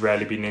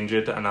been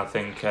injured, and I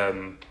think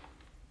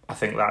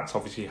that's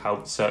obviously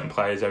helped certain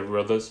players over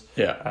others.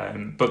 Yeah.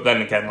 But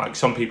then again,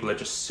 some people are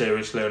just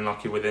seriously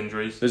unlucky with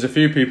injuries. There's a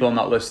few people on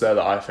that list there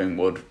that I think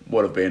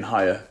would have been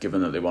higher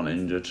given that they weren't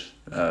injured.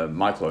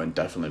 Michael Owen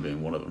definitely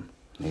being one of them.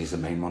 He's the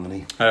main one, isn't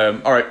he?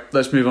 All right,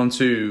 let's move on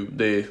to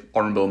the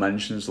honourable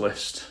mentions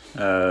list.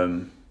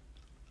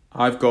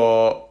 I've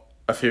got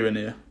a few in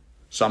here,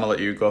 so I'm going to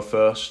let you go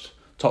first.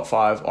 Top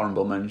 5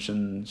 honourable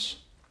mentions,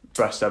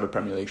 best ever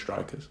Premier League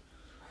strikers.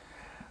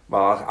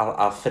 Well,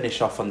 I'll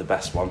finish off on the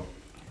best one.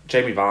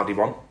 Jamie Vardy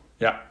one.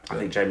 Yeah. I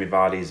think Jamie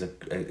Vardy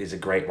is a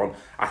great one.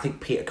 I think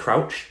Peter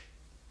Crouch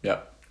yeah.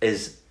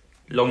 is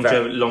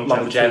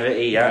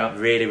Longevity. Yeah,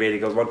 really, really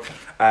good one.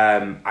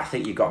 I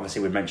think you got,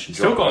 obviously, we mentioned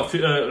Still Drogba.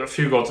 got a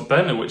few goals at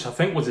Burnley, which I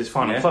think was his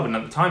final club, and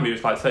at the time he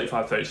was like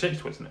 35,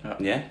 36, wasn't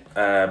it?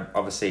 Yeah.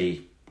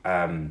 Obviously,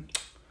 I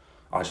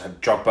just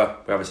had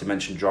Drogba. We obviously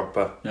mentioned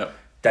Drogba. Yep.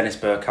 Dennis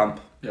Bergkamp.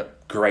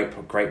 Yep.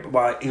 Great.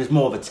 Well, he was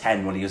more of a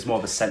 10 when he was more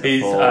of a centre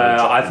He's, forward.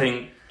 I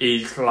think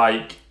he's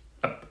like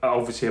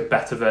obviously a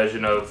better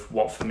version of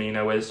what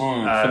Firmino is.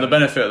 For the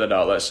benefit of the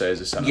doubt, let's say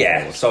he's a centre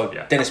forward.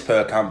 So Dennis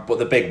Bergkamp, but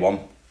the big one.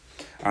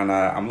 And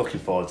I'm looking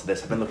forward to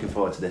this. I've been looking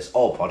forward to this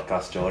all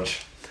podcast,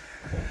 George.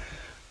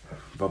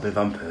 Robin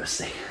Van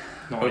Persie.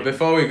 But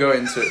before we go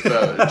into it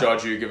further,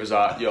 George, you give us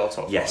your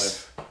top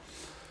five.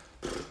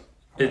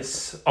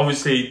 It's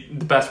obviously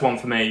the best one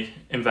for me.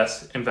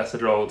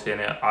 Invested loyalty in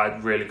it. I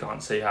really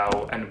can't see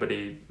how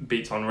anybody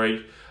beats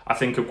Henry. I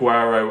think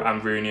Aguero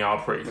and Rooney are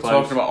pretty close. We're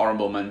talking about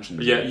honourable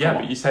mentions. Yeah,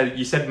 but you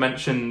said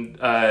mention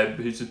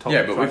who's the top.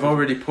 Yeah, but we've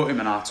already put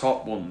him in our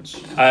top ones.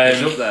 He's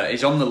up there.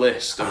 He's on the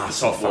list of the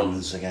top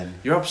ones again.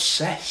 You're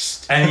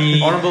obsessed.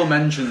 Any honourable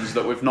mentions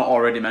that we've not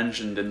already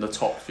mentioned in the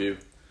top few?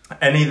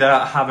 Any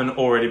that haven't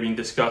already been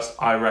discussed,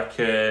 I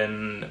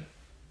reckon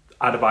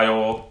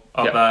Adebayor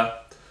up there.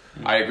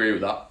 I agree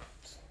with that.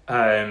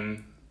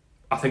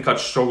 I think I'd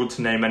struggle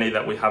to name any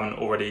that we haven't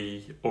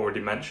already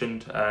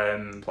mentioned.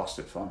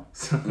 Plastic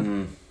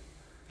fan.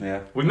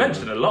 Yeah. We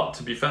mentioned a lot,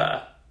 to be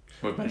fair.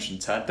 We've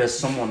mentioned 10. There's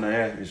someone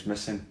there who's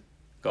missing.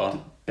 Go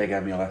on. Big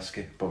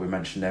Emileski, but we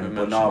mentioned him.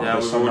 There's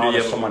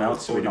someone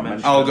else who we not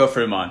mentioned. I'll go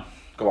through mine.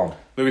 Go on.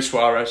 Luis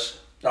Suarez.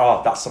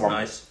 Oh, that's the one.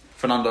 Nice.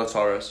 Fernando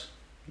Torres.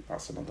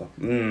 That's another.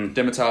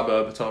 Dimitar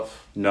Berbatov.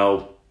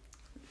 No.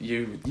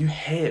 You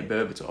hate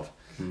Berbatov.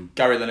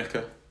 Gary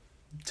Lineker.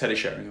 Teddy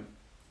Sheringham.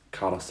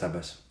 Carlos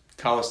Tevez.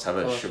 Carlos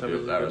Tevez should be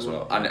up there as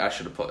well. And I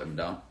should have put him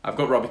down. I've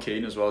got Robbie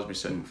Keane as well as my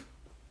sixth.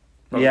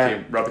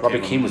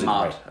 Robbie Keane was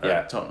mad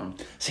at Tottenham.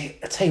 See,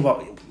 I tell you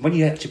what, when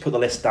you actually put the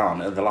list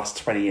down in the last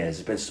 20 years,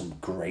 there's been some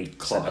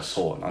great centre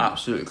forward.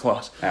 Absolutely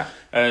class. Yeah.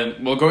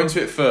 We'll go into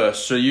it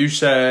first. So you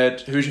said,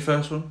 who's your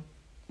first one?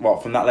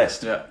 What, from that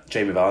list? Yeah.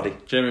 Jamie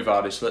Vardy. Jamie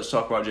Vardy. So let's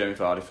talk about Jamie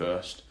Vardy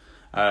first.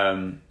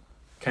 Came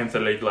to the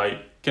league late.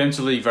 Came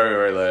to the league very,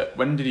 very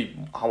late.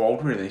 How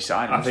old were he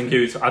signing? I think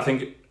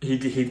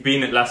he'd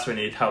been at Leicester and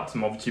he'd helped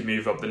him obviously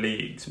move up the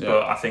leagues. Yeah.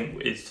 But I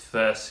think his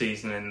first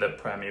season in the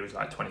Premier was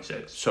like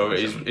 26. So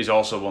he's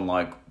also won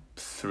like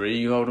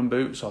 3 Golden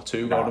Boots or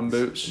 2 Golden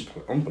Boots.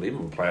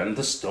 Unbelievable player, and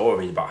the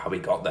story about how he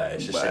got there.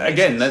 It's just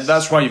again,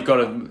 that's why you've got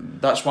to.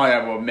 That's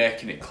why we're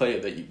making it clear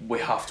that we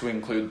have to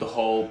include the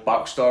whole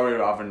backstory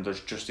rather than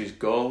just his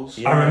goals.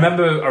 Yeah. I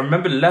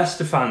remember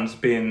Leicester fans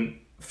being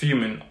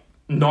fuming.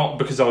 Not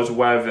because I was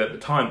aware of it at the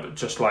time, but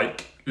just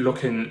like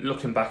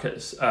looking back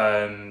at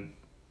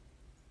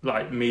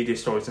like media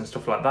stories and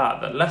stuff like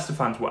that Leicester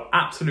fans were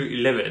absolutely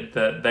livid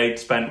that they'd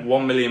spent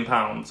 £1 million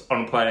on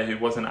a player who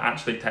wasn't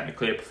actually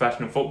technically a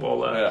professional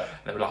footballer. Yeah.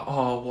 They were like,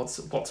 "Oh, what's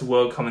the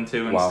world coming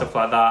to?" and stuff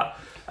like that.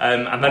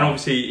 And then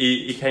obviously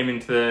he came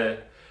into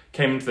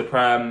the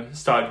Prem,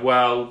 started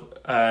well.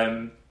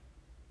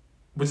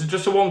 Was it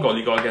just a 1 goal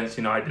he got against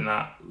United in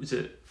that? Was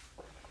it?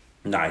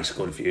 Nah, he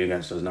scored a few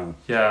against us now.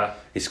 Yeah.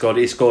 He scored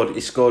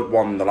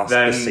one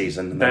this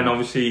season. Then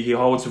obviously he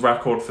holds the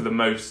record for the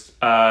most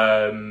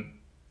amount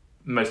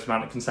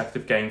of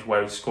consecutive games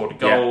where he scored a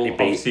goal. Yeah,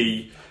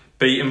 obviously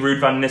beating Ruud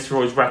van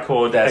Nistelrooy's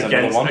record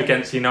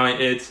against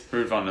United.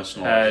 Ruud van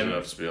Nistelrooy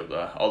deserves to be up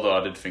there. Although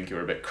I did think he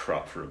were a bit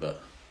crap for a bit.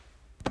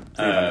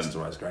 Van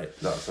Nistelrooy's great.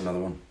 That's another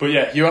one. But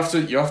yeah, you have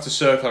to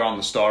circle around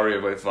the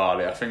story with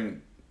Vardy. I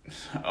think,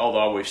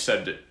 although we've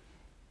said it,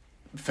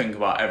 think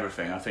about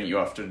everything, I think you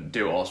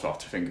also have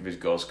to think of his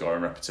goal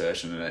scoring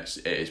reputation, and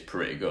it is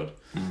pretty good.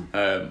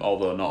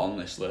 Although not on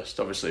this list.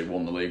 Obviously he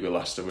won the league with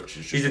Leicester, which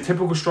is just... He's a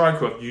typical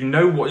striker. You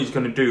know what he's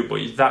going to do, but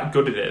he's that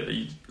good at it that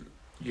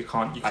you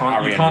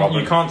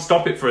can't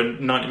stop it for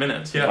 90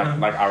 minutes. Yeah,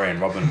 like Arjen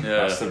Robben.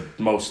 Yeah. That's the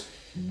most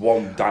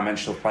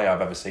one-dimensional player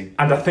I've ever seen.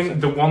 And I think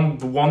the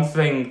one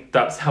thing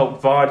that's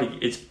helped Vardy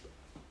is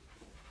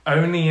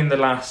only in the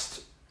last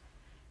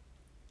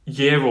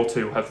year or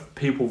two have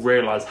people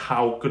realised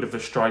how good of a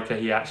striker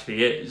he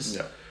actually is.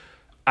 Yeah.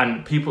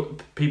 And people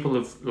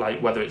have,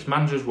 like, whether it's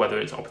managers, whether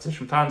it's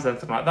opposition fans,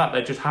 anything like that,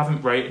 they just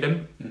haven't rated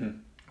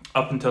him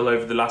up until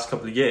over the last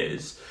couple of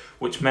years,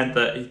 which meant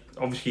that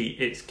obviously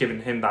it's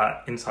given him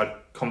that inside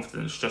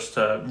confidence just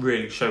to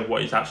really show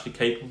what he's actually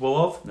capable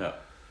of. Yeah.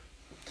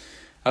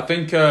 I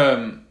think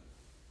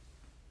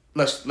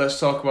let's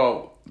talk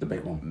about the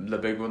big one. The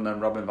big one then,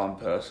 Robin van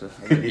Persie.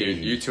 I think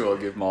you two will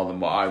give more than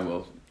what I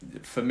will.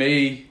 For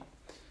me,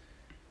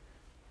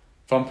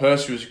 Van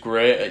Persie was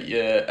great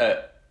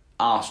at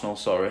Arsenal.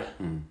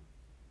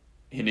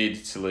 He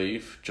needed to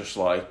leave, just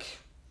like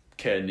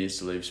Kane needs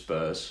to leave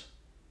Spurs.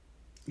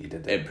 He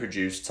did. It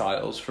produced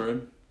titles for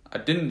him. I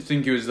didn't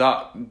think he was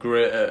that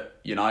great at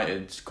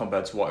United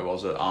compared to what he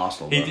was at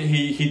Arsenal.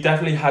 He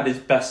definitely had his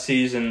best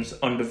seasons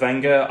under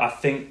Wenger. I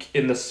think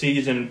in the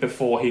season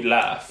before he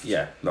left,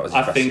 that was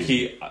his best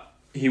season.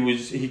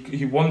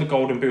 he won the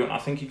Golden Boot, and I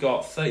think he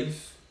got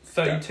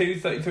 32,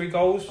 33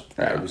 goals.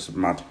 Yeah, it was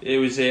mad. It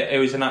was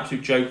an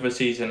absolute joke of a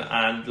season,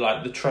 and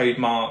like the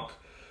trademark,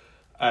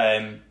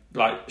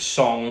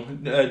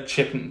 song,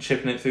 chipping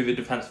it through the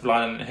defensive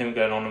line, and him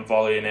going on and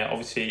volleying it.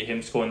 Obviously,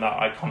 him scoring that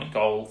iconic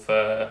goal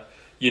for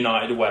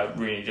United, where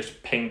Rooney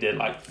just pinged it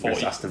like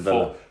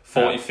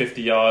 40,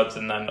 50 yards,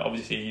 and then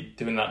obviously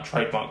doing that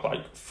trademark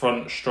like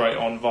front straight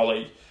on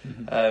volley.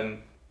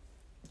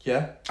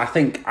 Yeah, I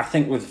think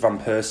with Van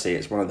Persie,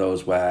 it's one of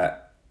those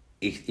where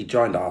he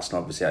joined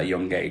Arsenal obviously at a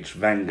young age.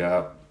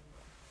 Wenger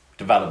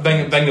developed.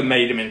 Wenger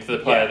made him into the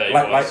player that he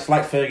was.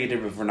 Like Fergie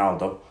did with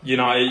Ronaldo.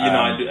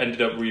 United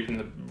ended up reaping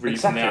the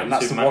absolute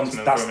maximum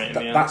from it.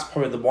 That's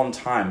probably the one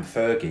time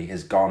Fergie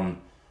has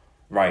gone,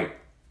 right,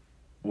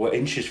 we're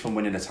inches from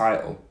winning a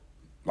title.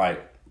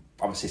 Like,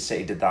 obviously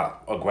City did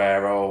that,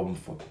 Aguero,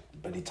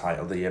 bloody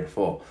title the year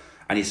before.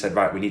 And he said,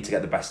 right, we need to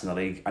get the best in the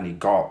league. And he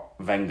got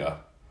Wenger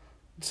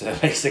to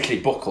basically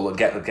buckle and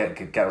get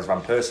us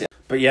Van Persie.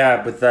 But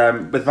yeah, with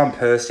Van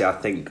Persie, I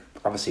think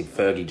obviously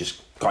Fergie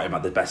just got him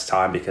at the best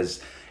time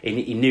because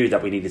he knew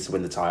that we needed to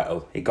win the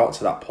title. He got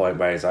to that point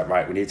where he's like,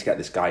 right, we need to get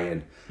this guy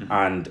in. Mm-hmm.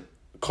 And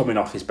coming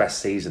off his best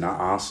season at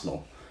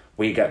Arsenal,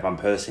 we get Van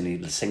Persie and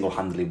he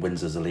single-handedly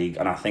wins us the league.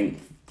 And I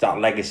think that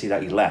legacy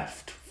that he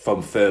left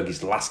from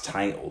Fergie's last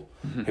title,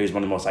 who's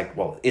one of the most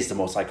is the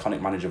most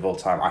iconic manager of all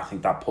time, I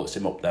think that puts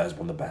him up there as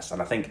one of the best.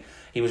 And I think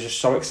he was just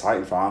so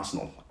exciting for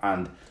Arsenal.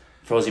 And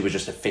for us, he was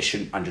just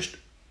efficient and just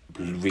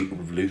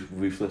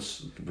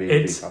ruthless.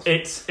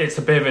 It's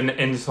a bit of an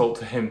insult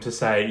to him to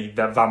say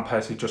that Van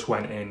Persie just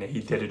went in, he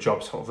did a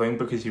job sort of thing,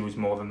 because he was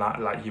more than that.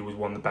 Like, he was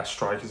one of the best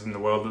strikers in the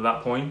world at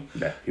that point.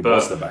 Yeah, he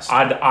was the best.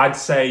 I'd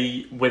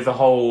say with the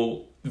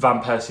whole Van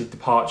Persie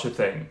departure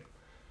thing,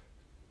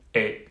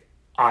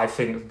 I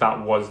think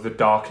that was the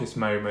darkest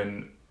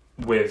moment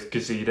with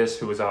Gazidis,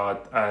 who was our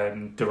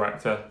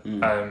director at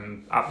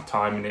the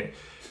time, and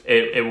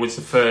it was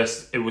the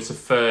first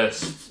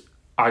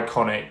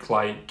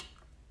iconic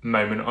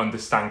moment under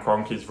Stan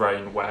Kroenke's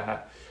reign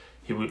where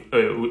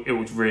it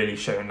was really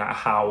showing that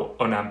how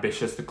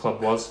unambitious the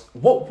club was.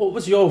 What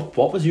was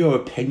your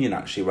opinion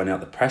actually when at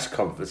the press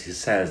conference he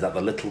says that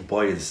the little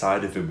boy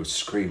inside of him was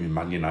screaming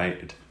Man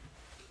United?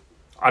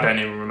 I don't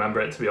even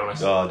remember it, to be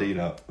honest. Oh, do you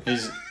not?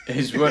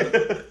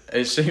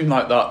 It seemed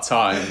like that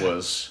time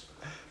was,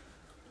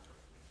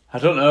 I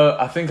don't know,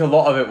 I think a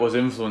lot of it was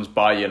influenced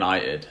by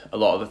United. A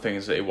lot of the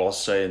things that he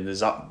was saying,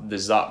 there's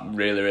that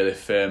really, really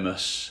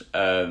famous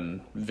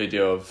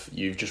video of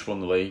you've just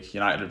won the league,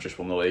 United have just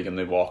won the league, and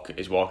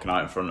he's walking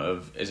out in front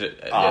of, is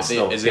it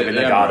Arsenal, is giving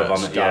it the guard of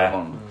honour?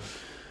 Yeah.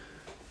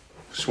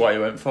 That's what he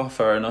went for,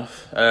 fair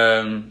enough.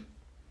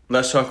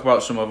 Let's talk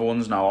about some other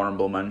ones now,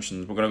 honourable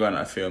mentions. We're going to go into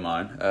a few of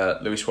mine.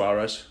 Luis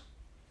Suarez.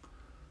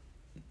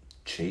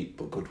 Cheap,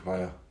 but good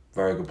player.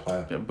 Very good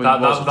player. Yeah,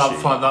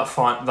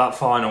 that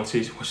final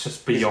season was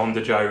just beyond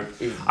a joke.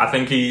 I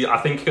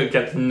think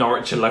against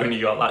Norwich alone he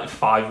got like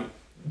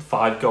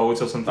five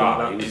goals or something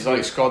like that.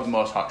 He's scored the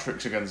most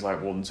hat-tricks against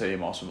one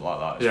team or something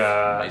like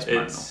that.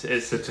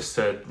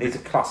 He's a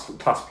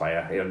class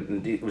player,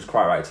 and he was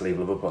quite right to leave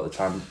Liverpool at the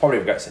time. Probably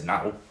regrets it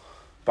now,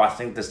 but I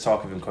think there's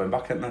talk of him coming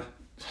back, isn't there?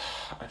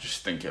 I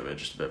just think of it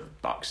just a bit of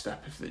a backstep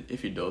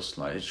if he does.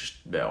 He's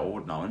just a bit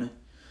old now, isn't he?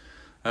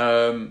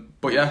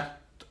 But yeah,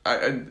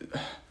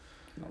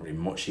 not really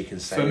much you can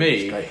say. For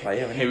me, great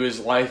player, he was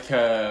at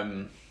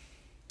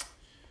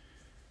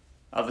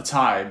the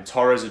time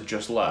Torres had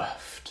just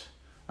left,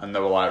 and they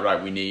were like,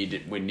 right, we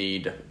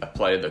need a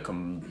player that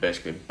can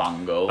basically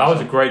bang goals. That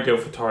was a great deal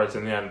for Torres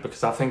in the end,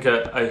 because I think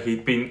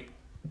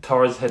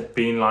Torres had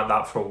been like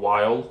that for a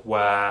while,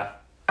 where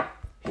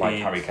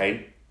Harry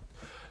Kane.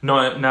 No.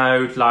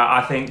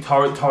 I think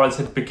Torres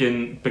had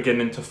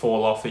beginning to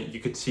fall off. You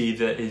could see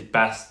that his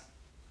best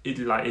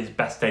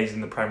days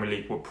in the Premier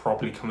League were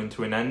probably coming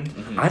to an end.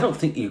 Mm-hmm. I don't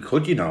think you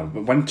could,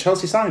 when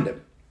Chelsea signed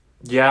him.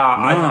 Yeah,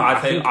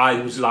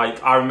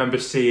 I remember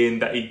seeing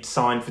that he'd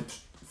signed for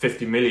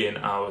 50 million.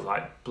 And I was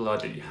like,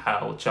 bloody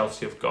hell,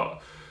 Chelsea have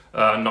got.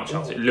 Not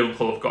Chelsea,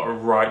 Liverpool have got a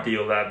right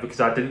deal there, because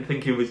I didn't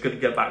think he was going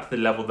to get back to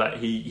the level that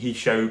he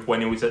showed when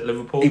he was at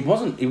Liverpool. It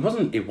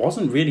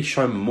wasn't really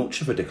showing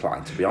much of a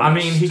decline, to be honest. I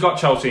mean, he got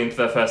Chelsea into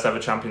their first ever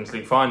Champions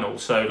League final,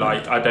 so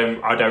I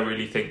don't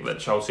really think that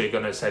Chelsea are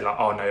going to say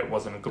oh no, it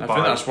wasn't a good buy. I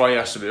think that's why he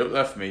has to be up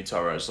there for me,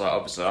 Torres.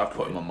 Obviously I've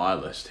put him on my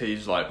list.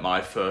 He's my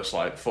first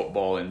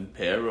footballing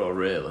hero,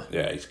 really.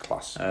 Yeah, he's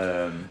class.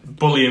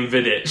 Bullying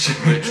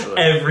Vidic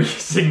every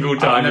single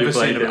time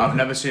I've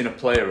never seen a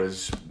player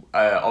as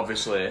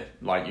obviously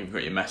you've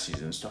got your Messis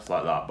and stuff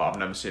like that, but I've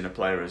never seen a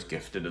player as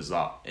gifted as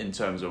that in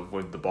terms of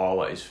with the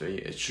ball at his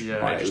feet. It's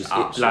just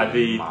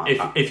absolutely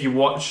mad. If you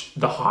watch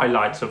the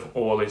highlights of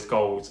all his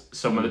goals,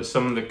 some of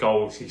the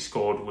goals he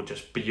scored were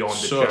just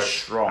beyond a joke.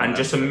 Strong, and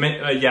just a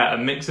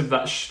mix of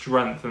that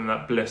strength and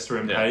that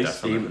blistering pace.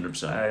 Definitely,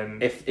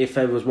 100%. If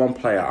there was one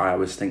player I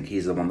always think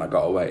he's the one that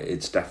got away,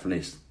 it's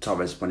definitely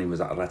Torres when he was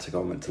at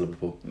Atletico and went to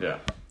Liverpool. Yeah,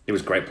 he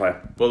was a great player.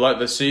 Well,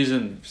 the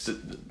season,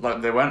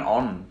 they went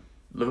on.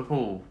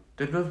 Liverpool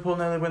Did Liverpool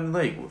nearly win the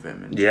league with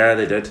him? Yeah,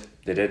 they did.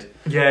 They did.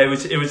 Yeah, it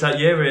was that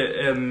year.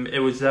 It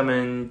was them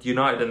and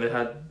United, and they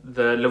had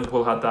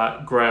Liverpool had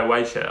that grey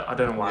away shirt. I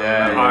don't know why.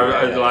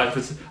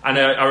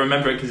 I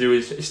remember it because it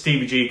was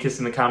Stevie G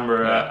kissing the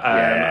camera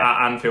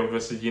at Anfield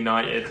versus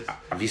United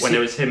when it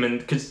was him, and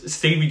because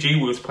Stevie G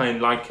was playing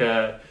like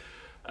a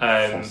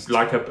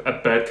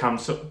Bergkamp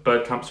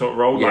sort of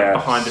role, like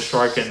behind the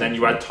striker, and then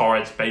you had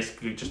Torres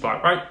basically just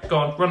like, right, go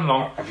on, run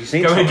along. Have you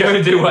seen go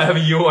and do whatever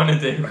you want to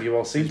do. Have you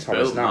all seen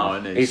Torres now?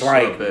 He's so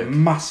like big.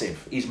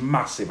 massive. He's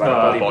massive.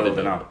 Like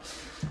bodybuilder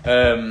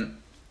now.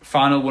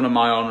 Final one of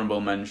my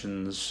honourable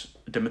mentions,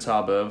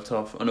 Dimitar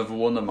Berbatov, another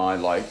one of my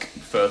like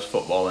first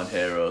footballing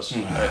heroes,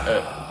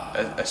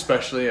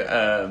 especially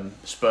at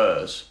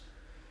Spurs.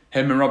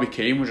 Him and Robbie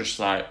Keane were just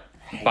like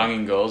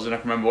banging goals, and I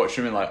can remember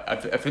watching him in like I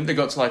think they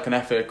got to like an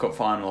FA Cup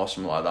final or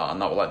something like that,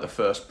 and that was like the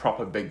first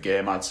proper big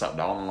game I'd sat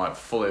down and like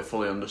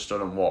fully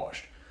understood and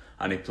watched.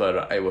 And he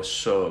played. He was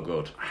so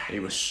good. He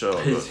was so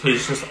good.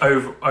 His just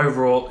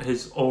overall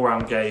his all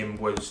round game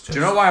was just. Do you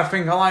know why I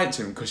think I liked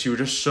him? Because he was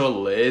just so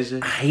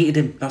lazy. I hated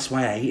him. That's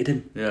why I hated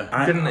him.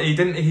 Yeah. He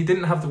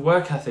didn't have the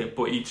work ethic,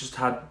 but he just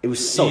had. It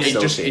was so he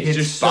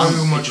just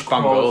so much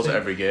bang goals quality.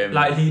 every game.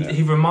 Like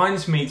he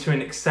reminds me to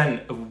an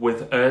extent of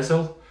with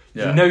Özil.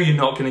 Yeah. You know you're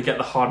not going to get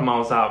the hard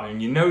miles out of him.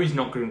 You know he's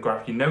not going to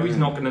grab. You know he's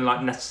not going to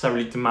like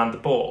necessarily demand the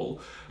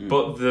ball.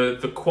 But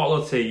the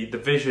quality, the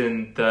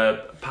vision,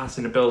 the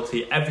passing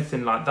ability,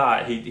 everything like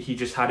that, he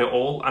just had it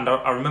all. And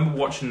I remember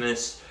watching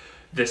this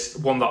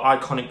one of the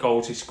iconic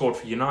goals he scored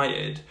for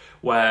United,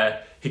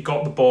 where he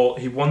got the ball,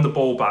 he won the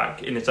ball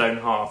back in his own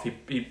half.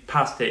 He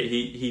passed it.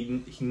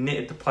 He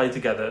knitted the play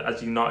together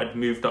as United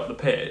moved up the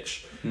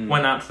pitch,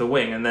 went out to the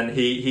wing, and then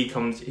he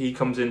comes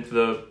into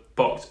the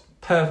box.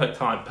 Perfect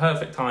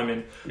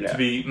timing to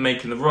be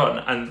making the run,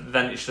 and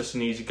then it's just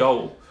an easy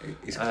goal.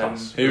 He's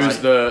class. He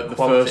was the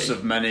first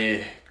of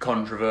many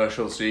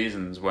controversial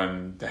seasons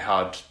when they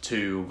had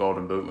two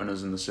Golden Boot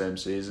winners in the same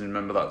season.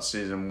 Remember that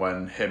season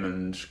when him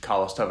and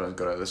Carlos Tevez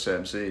got it the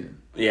same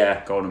season?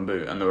 Yeah. Golden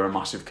Boot, and there were a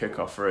massive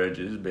kick-off for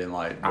ages, being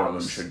like, one of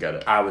them should get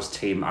it. I was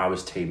team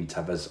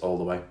Tevez all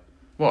the way.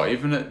 What,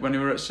 even when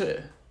you were at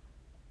City?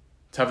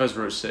 Tevez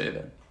were at City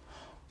then?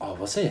 Oh,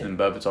 was it? And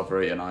Berbatov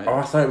were at United. Oh,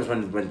 I thought it was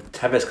when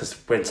Tevez, because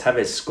when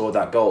Tevez scored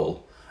that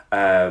goal,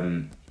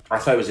 I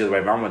thought it was the other way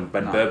around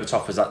when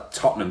Berbatov was at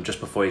Tottenham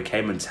just before he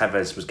came and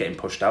Tevez was getting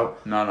pushed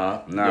out. No.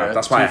 Yeah,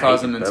 that's why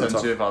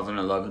 2010,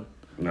 2011.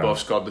 Both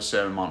scored the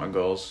same amount of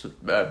goals.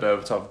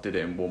 Berbatov did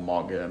it in one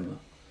more game.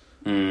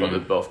 But they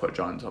both got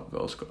joint top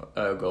goal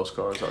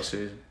scorers that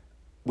season.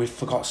 We've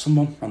forgot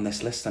someone on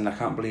this list, and I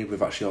can't believe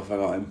we've actually all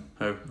forgot him.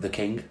 Who? The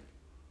King.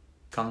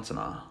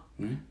 Cantona.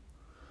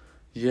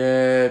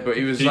 Yeah, but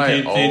he was do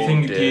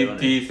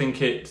you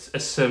think it's a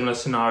similar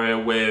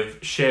scenario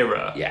with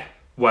Shearer? Yeah.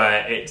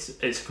 Where it's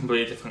a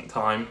completely different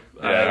time.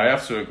 Yeah, I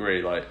have to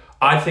agree. Like,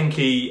 I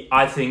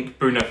think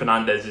Bruno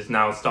Fernandes is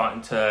now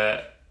starting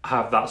to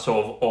have that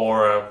sort of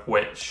aura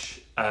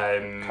which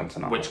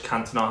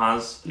Cantona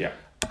has. Yeah.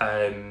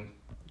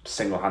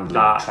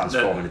 Single-handedly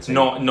transforming the team.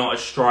 Not a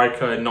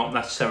striker, not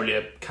necessarily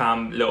a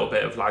cam, little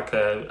bit of like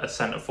a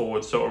centre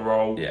forward sort of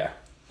role. Yeah.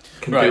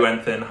 Can do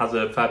anything, has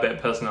a fair bit of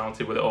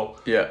personality with it all.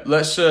 Yeah,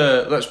 let's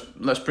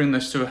bring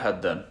this to a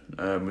head then.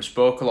 We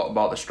spoke a lot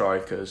about the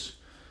strikers.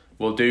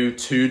 We'll do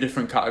two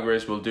different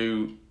categories. We'll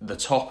do the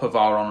top of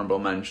our honourable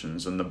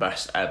mentions and the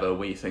best ever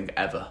we think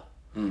ever.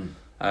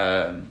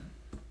 Sam,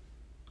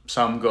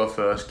 go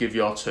first. Give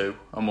your two,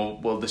 and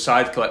we'll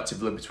decide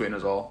collectively between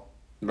us all.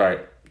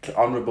 Right.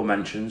 Honourable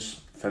mentions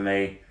for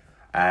me.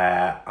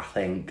 I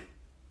think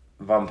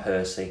Van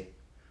Persie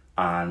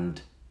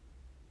and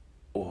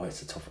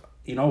it's a tough.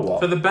 You know what?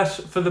 For the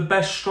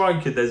best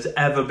striker there's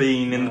ever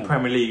been in the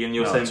Premier League, and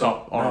you're saying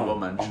top honourable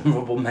mention.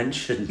 Honourable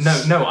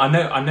mentions. No,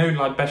 I know,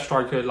 like best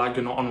striker, like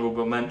an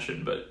honourable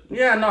mention, but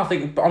yeah, no, I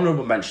think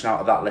honourable mention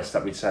out of that list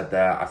that we said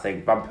there. I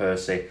think Van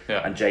Persie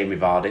and Jamie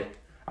Vardy.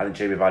 I think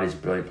Jamie Vardy's a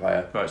brilliant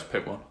player. Right, so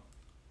pick one.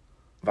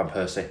 Van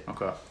Persie.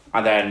 Okay.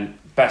 And then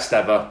best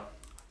ever.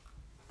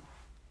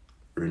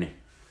 Rooney.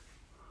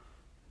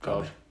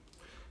 God.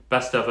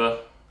 Best ever.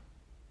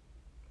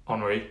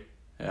 Henry.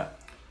 Yeah.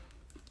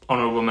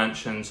 Honourable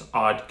mentions,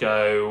 I'd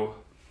go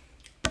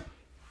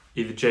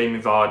either Jamie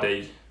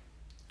Vardy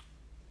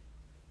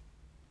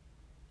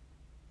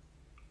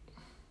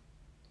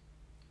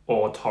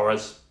or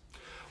Torres.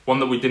 One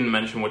that we didn't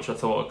mention, which I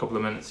thought a couple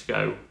of minutes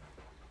ago,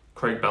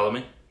 Craig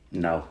Bellamy.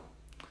 No,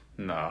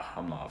 I'm not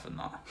having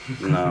that.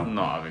 No. I'm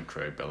not having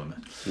Craig Bellamy.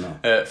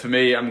 No. For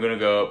me, I'm going to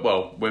go,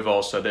 well, we've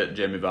all said it,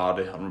 Jamie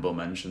Vardy, honourable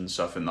mentions,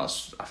 so I think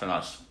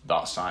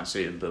that's signed,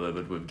 sealed,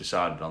 delivered. We've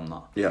decided on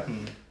that. Yeah.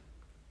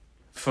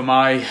 For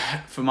my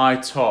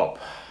top,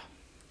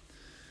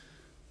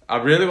 I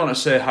really want to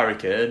say Harry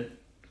Kane,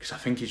 because I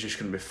think he's just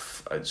going to be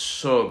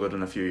so good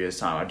in a few years'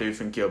 time. I do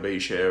think he'll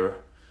beat Shearer.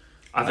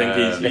 I think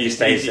if he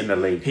stays in the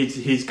league.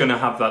 He's going to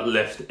have that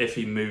lift if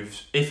he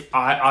moves.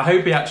 I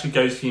hope he actually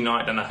goes to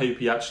United, and I hope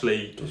he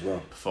actually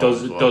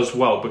does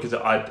well, because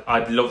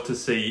I'd love to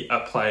see a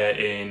player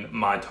in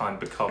my time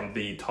become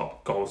the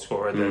top goal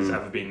scorer there's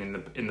ever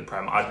been in the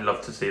Prem. I'd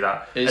love to see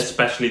that,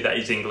 especially that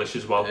he's English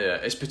as well. Yeah,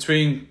 it's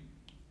between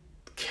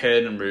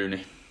Kane and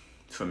Rooney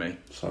for me.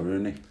 So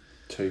Rooney,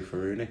 2 for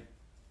Rooney,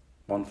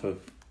 1 for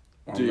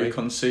Henry. Do you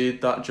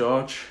concede that,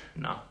 George?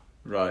 No.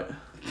 Right.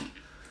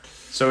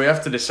 So we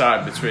have to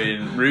decide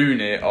between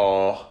Rooney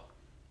or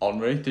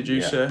Henry, did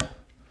you say?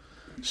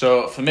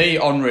 So for me,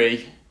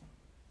 Henry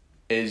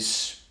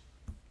is...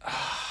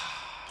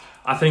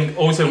 I think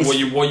also what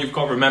you've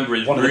got to remember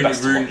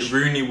is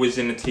Rooney was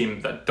in a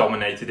team that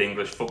dominated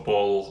English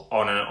football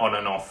on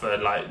and off for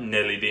like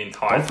nearly the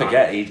entire time. Don't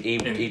forget,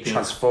 he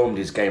transformed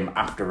his game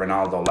after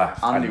Ronaldo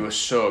left. And he was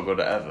so good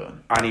at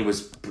Everton. And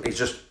he's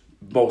just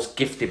most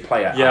gifted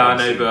player. Yeah, I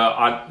know,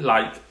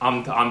 but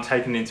I'm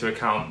taking into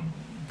account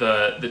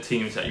the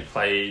teams that he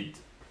played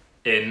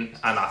in,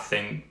 and I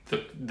think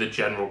the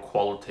general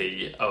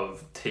quality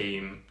of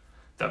team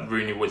that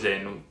Rooney was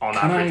in on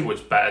average was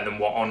better than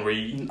what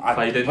Henry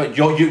played in. But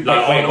wait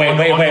a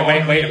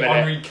minute.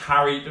 Henry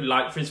carried,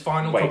 like, for his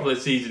final couple of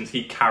seasons,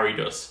 he carried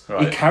us.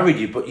 Right. He carried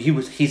you, but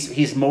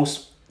his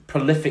most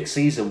prolific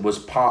season was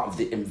part of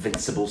the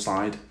Invincible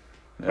side.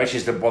 Yeah. Which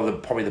is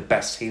probably the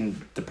best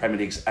team the Premier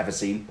League's ever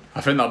seen.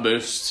 I think that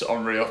boosts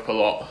Henry up a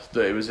lot,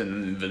 that he was in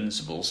an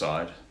Invincible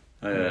side.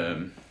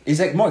 He's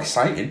like more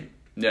exciting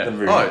than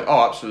Rooney.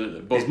 Oh,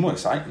 absolutely. But he's more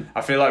exciting.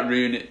 I feel like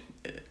Rooney...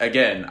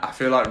 Again, I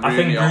feel like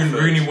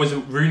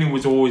Rooney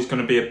was always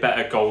going to be a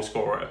better goal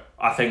scorer.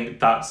 I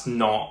think that's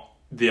not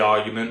the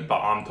argument,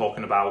 but I'm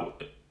talking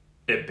about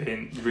it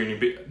being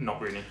Rooney,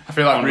 not Rooney. I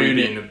feel like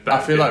Rooney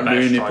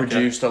striker.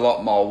 Produced a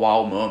lot more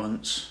wow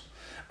moments.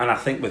 And I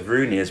think with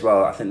Rooney as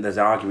well, I think there's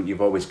an argument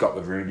you've always got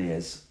with Rooney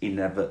is he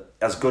never,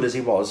 as good as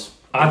he was.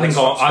 I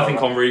think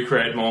Henry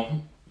created more.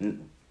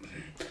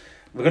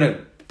 We're going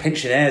to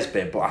pinch an ears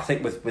bit, but I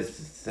think with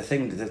the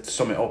thing to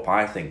sum it up,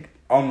 I think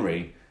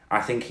Henry,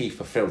 I think he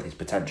fulfilled his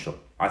potential.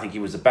 I think he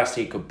was the best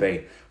he could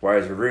be.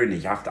 Whereas with Rooney,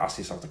 you have to ask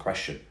yourself the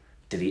question: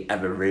 did he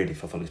ever really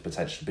fulfill his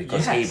potential?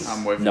 Because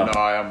I'm with you. No,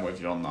 I am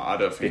with you on that. I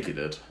don't think he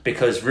did.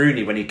 Because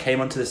Rooney, when he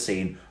came onto the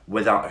scene,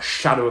 without a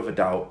shadow of a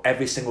doubt,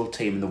 every single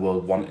team in the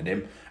world wanted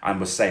him and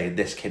was saying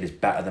this kid is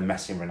better than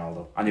Messi and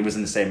Ronaldo, and he was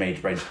in the same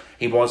age range.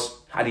 He was.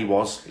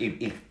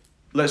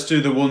 Let's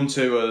do the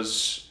 1-2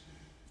 as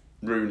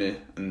Rooney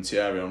and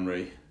Thierry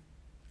Henry,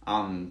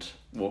 and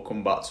we'll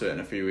come back to it in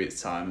a few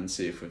weeks' time and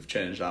see if we've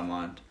changed our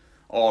mind,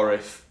 or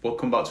if we'll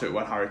come back to it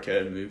when Harry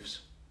Kane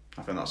moves.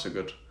 I think that's a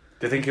good.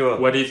 Do you think he will?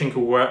 Where do you think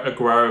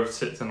Aguero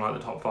sits in like the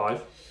top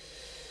 5?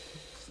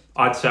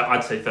 I'd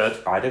say third.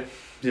 I do.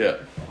 Yeah,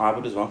 I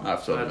would as well.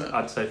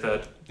 I'd say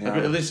third. Yeah.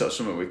 At least that's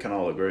something we can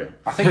all agree on.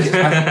 I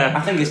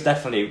think it's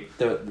definitely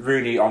the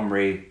Rooney,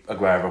 Henry,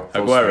 Aguero.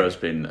 Aguero's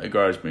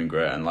been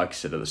great, and like I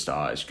said at the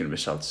start, it's going to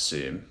be sad to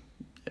see him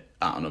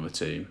at another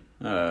team.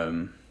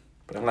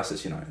 But unless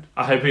it's United.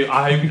 I hope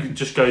he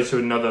just goes to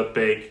another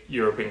big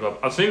European club.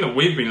 I've seen that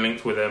we've been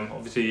linked with him.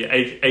 Obviously,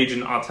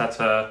 Agent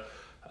Arteta,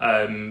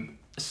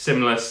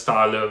 similar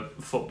style of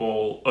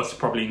football. Us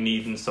probably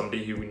needing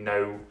somebody who we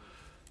know,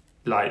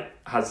 like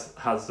has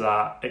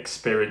that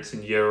experience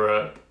in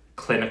Europe,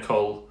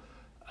 clinical,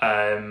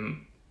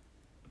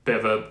 bit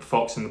of a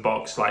fox in the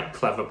box, like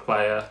clever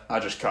player. I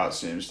just can't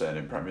see him staying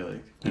in Premier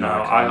League. No,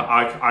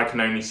 I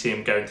can only see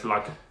him going to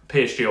like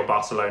PSG or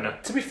Barcelona.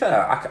 To be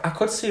fair, I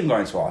could see him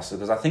going to Arsenal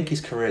because I think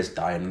his career is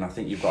dying, and I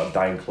think you've got a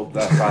dying club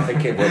there, so I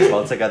think it works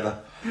well together.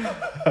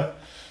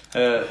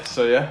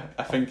 So yeah,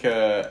 I think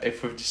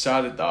if we've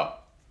decided that,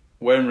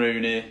 Wayne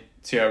Rooney,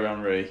 Thierry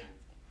Henry,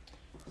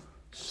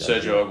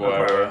 Sergio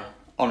Aguero,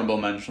 honourable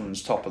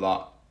mentions, top of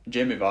that,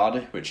 Jamie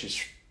Vardy, which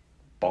is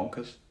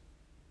bonkers.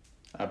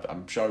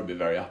 I'm sure he'd be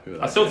very happy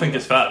with that. I still think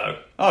it's fair though.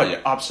 Oh yeah,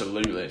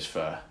 absolutely, it's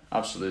fair.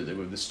 Absolutely,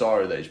 with the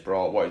story that he's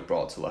brought, what he's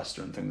brought to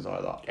Leicester and things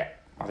like that. Yeah,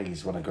 I think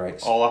he's one of the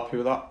greats. All happy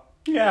with that?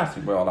 Yeah, I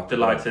think we're all happy.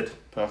 Delighted.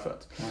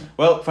 Perfect. Right.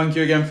 Well, thank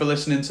you again for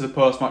listening to the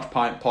Post Match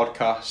Pint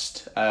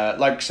podcast.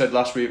 Like I said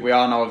last week, we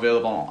are now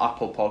available on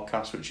Apple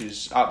Podcasts, which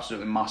is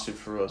absolutely massive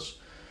for us.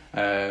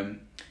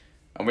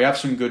 And we have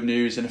some good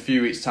news. In a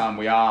few weeks' time,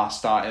 we are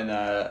starting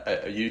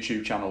a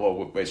YouTube channel.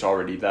 Well, it's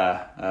already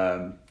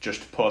there.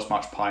 Just Post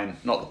Match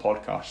Pint, not the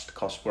podcast,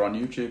 because we're on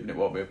YouTube and it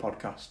won't be a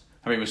podcast.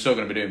 I mean, we're still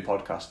going to be doing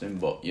podcasting,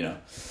 but you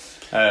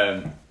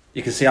know.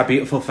 You can see our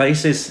beautiful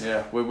faces.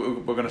 Yeah, we're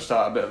going to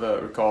start a bit of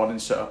a recording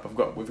setup.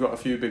 We've got a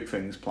few big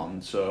things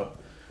planned, so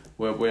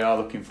we are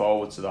looking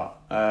forward to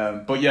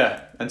that. But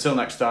yeah, until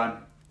next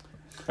time,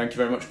 thank you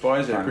very much,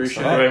 boys. I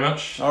appreciate it. Thank you very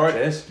much. All right,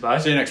 cheers. Bye.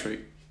 See you next week.